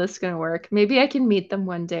don't know how this is going to work. Maybe I can meet them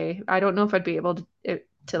one day. I don't know if I'd be able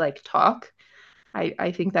to like talk.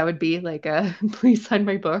 I think that would be like a please sign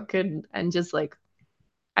my book and just like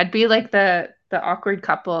I'd be like the awkward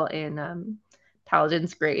couple in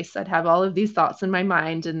Paladin's Grace. I'd have all of these thoughts in my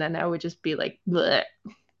mind and then I would just be like bleh,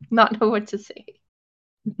 not know what to say.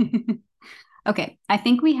 Okay, I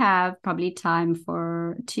think we have probably time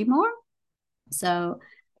for two more. So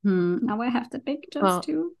now I have to pick just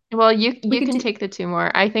two. Well, you We could can do. take the two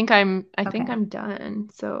more. I think I'm Okay. done.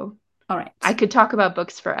 So All right. I could talk about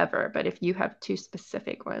books forever, but if you have two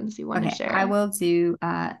specific ones you want to Okay, I share. will do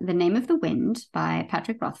The Name of the Wind by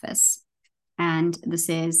Patrick Rothfuss. And this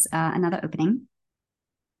is another opening.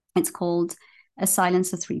 It's called A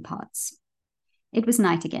Silence of Three Parts. It was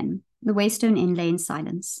night again. The Waystone Inn lay in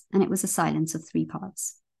silence, and it was a silence of three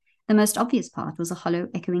parts. The most obvious part was a hollow,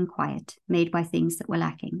 echoing quiet made by things that were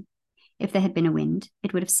lacking. If there had been a wind,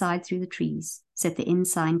 it would have sighed through the trees, set the inn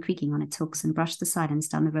sign creaking on its hooks, and brushed the silence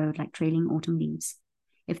down the road like trailing autumn leaves.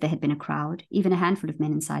 If there had been a crowd, even a handful of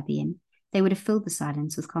men inside the inn, they would have filled the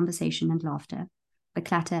silence with conversation and laughter, the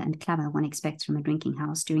clatter and clamour one expects from a drinking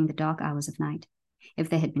house during the dark hours of night. If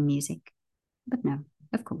there had been music. But no,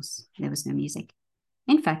 of course, there was no music.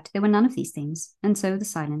 In fact, there were none of these things, and so the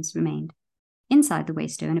silence remained. Inside the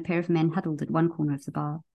Waystone, a pair of men huddled at one corner of the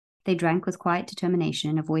bar. They drank with quiet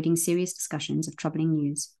determination, avoiding serious discussions of troubling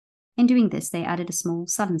news. In doing this, they added a small,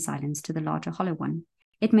 sullen silence to the larger, hollow one.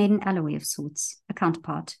 It made an alloy of sorts, a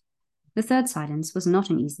counterpart. The third silence was not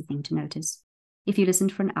an easy thing to notice. If you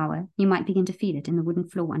listened for an hour, you might begin to feel it in the wooden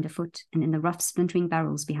floor underfoot and in the rough, splintering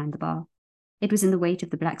barrels behind the bar. It was in the weight of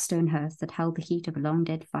the black stone hearth that held the heat of a long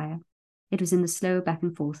dead fire. It was in the slow back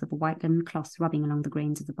and forth of a white linen cloth rubbing along the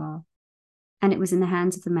grains of the bar. And it was in the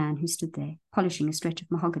hands of the man who stood there, polishing a stretch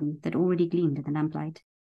of mahogany that already gleamed in the lamplight.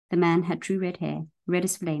 The man had true red hair, red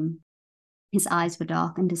as flame. His eyes were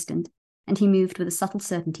dark and distant, and he moved with a subtle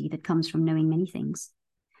certainty that comes from knowing many things.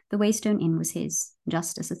 The Waystone Inn was his,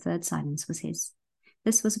 just as the third silence was his.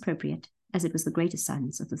 This was appropriate, as it was the greatest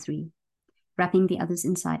silence of the three, wrapping the others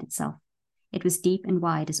inside itself. It was deep and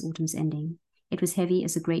wide as autumn's ending. It was heavy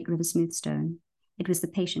as a great river-smooth stone. It was the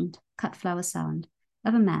patient, cut-flower sound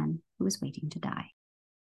of a man who was waiting to die.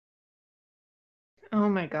 Oh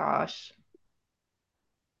my gosh.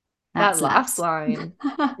 That That last slaps. line.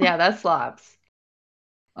 Yeah, that slaps.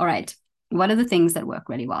 All right. What are the things that work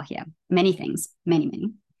really well here? Many things. Many,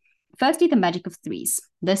 many. Firstly, the magic of threes.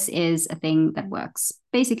 This is a thing that works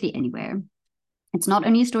basically anywhere. It's not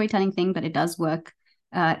only a storytelling thing, but it does work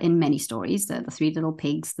in many stories. The three little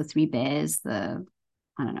pigs, the three bears, the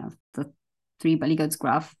three billy goats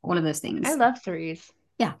gruff, all of those I things. love threes.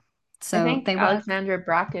 Yeah. I So think they work. Alexandra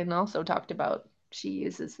Bracken also talked about she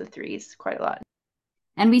uses the threes quite a lot.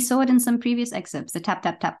 And we saw it in some previous excerpts, the tap,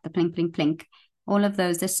 tap, tap, the plink, plink, plink, all of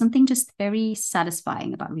those. There's something just very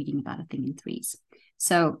satisfying about reading about a thing in threes.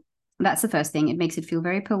 So that's the first thing. It makes it feel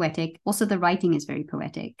very poetic. Also, the writing is very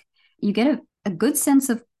poetic. You get a good sense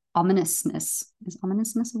of ominousness. Is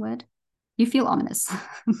ominousness a word? You feel ominous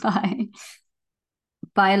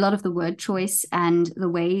by a lot of the word choice and the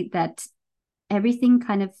way that everything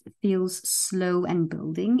kind of feels slow and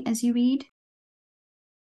building as you read.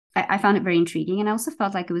 I found it very intriguing, and I also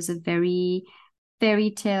felt like it was a very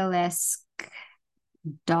fairy tale-esque,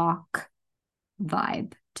 dark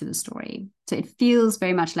vibe to the story. So it feels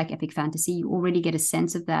very much like epic fantasy. You already get a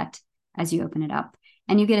sense of that as you open it up,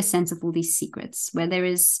 and you get a sense of all these secrets where there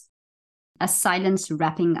is a silence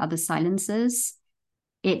wrapping other silences.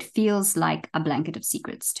 It feels like a blanket of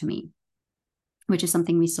secrets to me, which is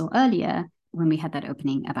something we saw earlier when we had that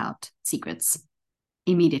opening about secrets.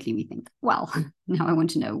 Immediately we think, well, now I want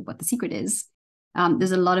to know what the secret is.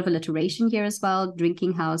 There's a lot of alliteration here as well.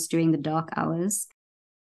 Drinking house during the dark hours,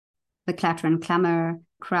 the clatter and clamor,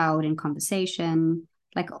 crowd and conversation,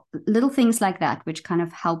 like little things like that, which kind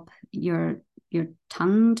of help your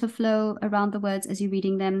tongue to flow around the words as you're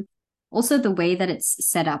reading them. Also, the way that it's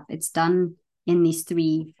set up, it's done in these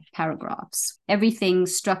three paragraphs. Everything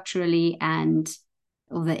structurally and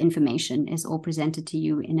all the information is all presented to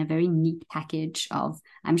you in a very neat package of,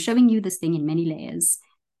 I'm showing you this thing in many layers.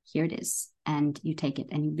 Here it is. And you take it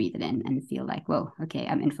and you breathe it in and feel like, whoa, okay,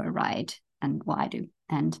 I'm in for a ride. And well, I do.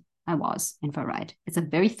 And I was in for a ride. It's a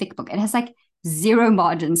very thick book. It has like zero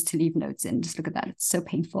margins to leave notes in. Just look at that. It's so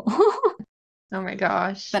painful. Oh my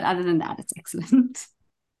gosh. But other than that, it's excellent.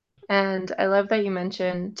 And I love that you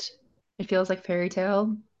mentioned it feels like fairy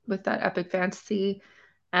tale with that epic fantasy.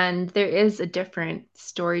 And there is a different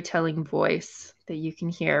storytelling voice that you can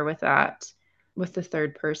hear with that, with the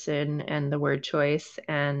third person and the word choice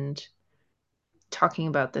and talking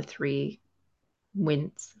about the three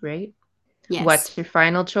winds, right? Yes. What's your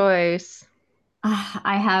final choice?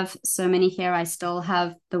 I have so many here. I still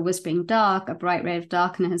have The Whispering Dark, A Bright Ray of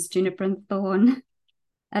Darkness, Juniper and Thorn,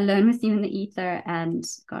 Alone with You in the Ether, and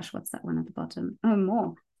gosh, what's that one at the bottom? Oh,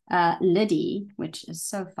 more. Liddy, which is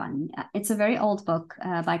so fun. It's a very old book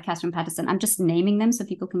by Catherine Patterson. I'm just naming them so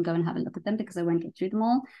people can go and have a look at them because I won't get through them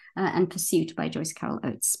all. And Pursuit by Joyce Carol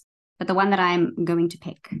Oates. But the one that I'm going to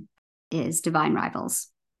pick is Divine Rivals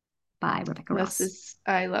by Rebecca Ross.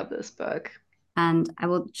 I love this book. And I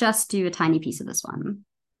will just do a tiny piece of this one.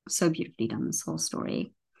 So beautifully done, this whole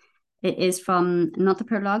story. It is from not the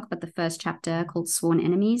prologue, but the first chapter called Sworn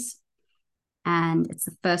Enemies. And it's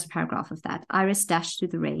the first paragraph of that. Iris dashed through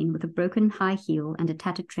the rain with a broken high heel and a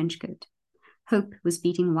tattered trench coat. Hope was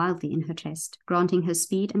beating wildly in her chest, granting her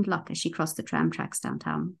speed and luck as she crossed the tram tracks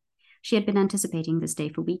downtown. She had been anticipating this day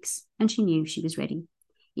for weeks, and she knew she was ready,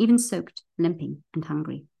 even soaked, limping, and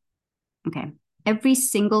hungry. Okay. Every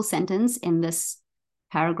single sentence in this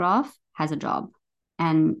paragraph has a job.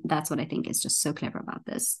 And that's what I think is just so clever about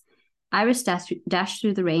this. Iris dashed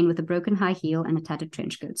through the rain with a broken high heel and a tattered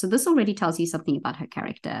trench coat. So this already tells you something about her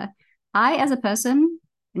character. I, as a person,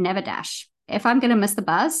 never dash. If I'm going to miss the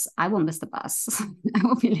bus, I will miss the bus. I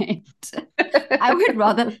will be late. I would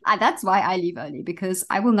rather, that's why I leave early, because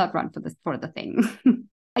I will not run for the thing.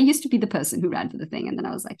 I used to be the person who ran for the thing. And then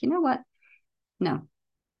I was like, you know what? No.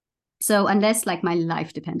 So unless like my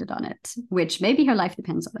life depended on it, which maybe her life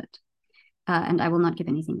depends on it, and I will not give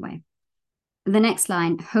anything away. The next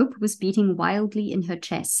line, hope was beating wildly in her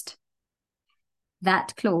chest.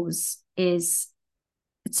 That clause it's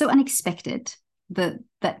so unexpected.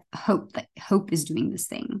 That hope is doing this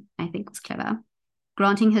thing, I think was clever.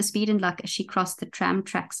 Granting her speed and luck as she crossed the tram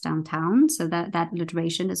tracks downtown. So that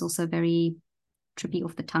alliteration is also very trippy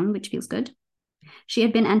off the tongue, which feels good. She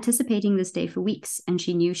had been anticipating this day for weeks, and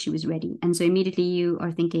she knew she was ready. And so immediately you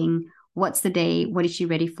are thinking, what's the day? What is she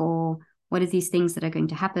ready for? What are these things that are going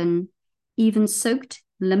to happen? Even soaked,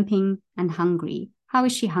 limping, and hungry. How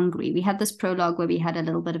is she hungry? We had this prologue where we had a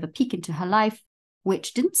little bit of a peek into her life,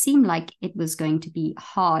 which didn't seem like it was going to be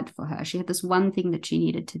hard for her. She had this one thing that she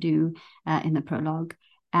needed to do in the prologue.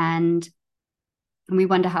 And we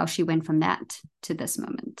wonder how she went from that to this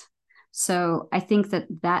moment. So I think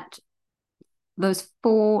that those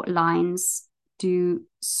 4 lines do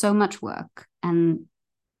so much work, and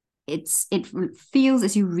it feels,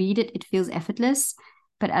 as you read it, it feels effortless.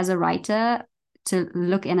 But as a writer, to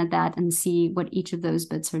look in at that and see what each of those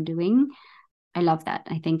bits are doing, I love that.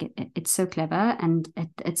 I think it's so clever, and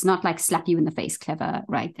it's not like slap you in the face clever,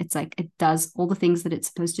 right? It's like it does all the things that it's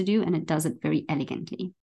supposed to do, and it does it very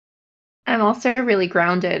elegantly. I'm also really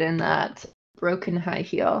grounded in that broken high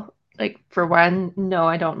heel. Like, for one, no,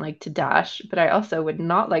 I don't like to dash, but I also would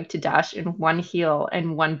not like to dash in one heel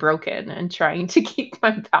and one broken and trying to keep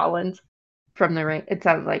my balance from the rain. It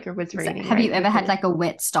sounds like it was raining. Have you ever had like a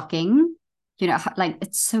wet stocking? You know, like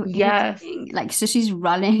it's so yes, irritating. Like, so she's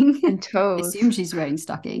running. and I toes. assume she's wearing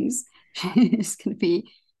stockings. She's going to be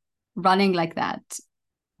running like that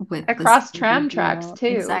with across tram tracks too.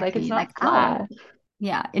 Exactly. Like, it's not like flat.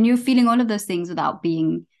 Yeah, and you're feeling all of those things without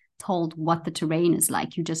being told what the terrain is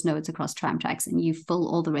like. You just know it's across tram tracks, and you fill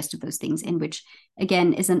all the rest of those things in, which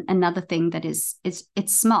again is another thing that is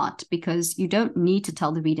it's smart, because you don't need to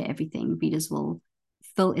tell the reader everything. Readers will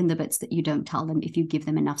fill in the bits that you don't tell them if you give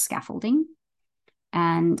them enough scaffolding.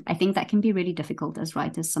 And I think that can be really difficult as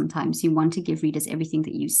writers. Sometimes you want to give readers everything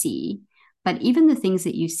that you see, but even the things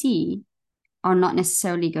that you see are not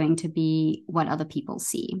necessarily going to be what other people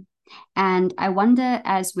see. And I wonder,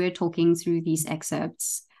 as we're talking through these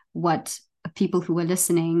excerpts, what people who are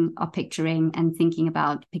listening are picturing and thinking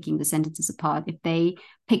about picking the sentences apart, if they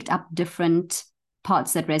picked up different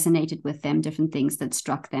parts that resonated with them, different things that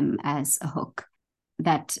struck them as a hook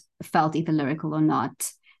that felt either lyrical or not,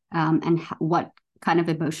 and what kind of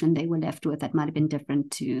emotion they were left with that might have been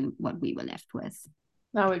different to what we were left with.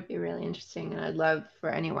 That would be really interesting. And I'd love for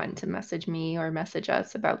anyone to message me or message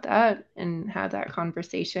us about that and have that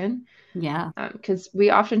conversation. Yeah. Because we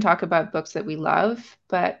often talk about books that we love,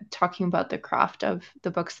 but talking about the craft of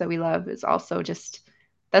the books that we love is also just,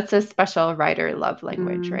 that's a special writer love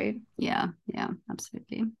language, right? Yeah,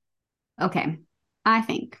 absolutely. Okay. I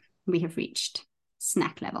think we have reached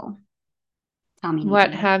snack level. Tell me, What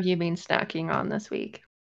Nadine. have you been snacking on this week?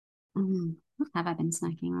 What have I been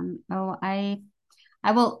snacking on? Oh, I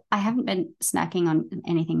haven't been snacking on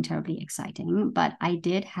anything terribly exciting, but I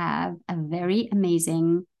did have a very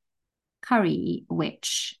amazing curry,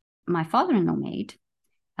 which my father-in-law made.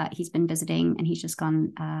 He's been visiting, and he's just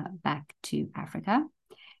gone back to Africa.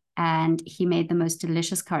 And he made the most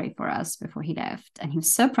delicious curry for us before he left. And he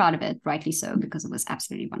was so proud of it, rightly so, because it was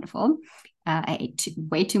absolutely wonderful. I ate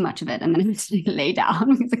way too much of it and then I just lay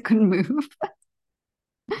down because I couldn't move.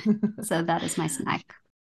 So that is my snack.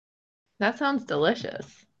 That sounds delicious.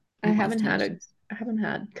 It I was haven't delicious. I haven't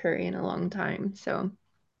had curry in a long time, so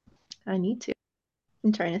I need to.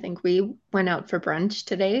 I'm trying to think. We went out for brunch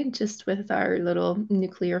today just with our little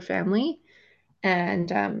nuclear family,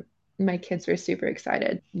 and my kids were super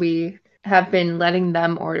excited. We have been letting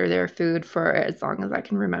them order their food for as long as I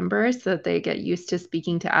can remember so that they get used to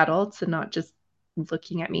speaking to adults and not just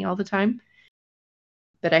looking at me all the time.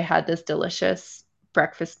 But I had this delicious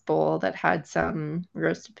breakfast bowl that had some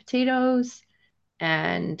roasted potatoes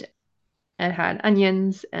and it had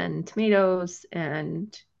onions and tomatoes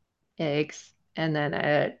and eggs, and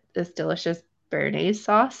then this delicious béarnaise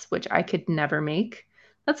sauce, which I could never make.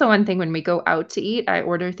 That's the one thing when we go out to eat, I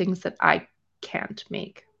order things that I can't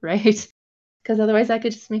make, right? Because otherwise I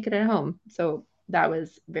could just make it at home. So that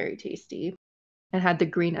was very tasty. And had the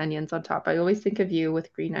green onions on top. I always think of you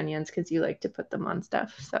with green onions because you like to put them on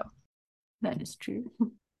stuff. So That is true.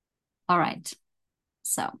 All right.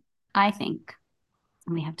 So I think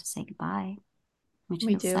we have to say goodbye, which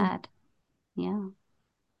we feels do. sad. Yeah.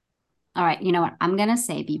 All right. You know what? I'm going to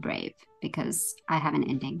say be brave because I have an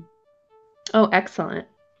ending. Oh, excellent.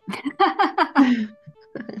 I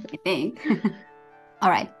think. All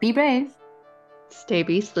right. Be brave. Stay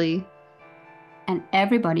beastly. And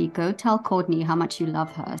everybody go tell Courtney how much you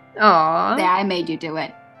love her. Aww. There, I made you do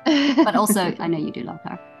it. But also, I know you do love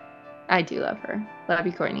her. I do love her. Love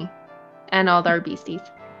you, Courtney. And all our beasties.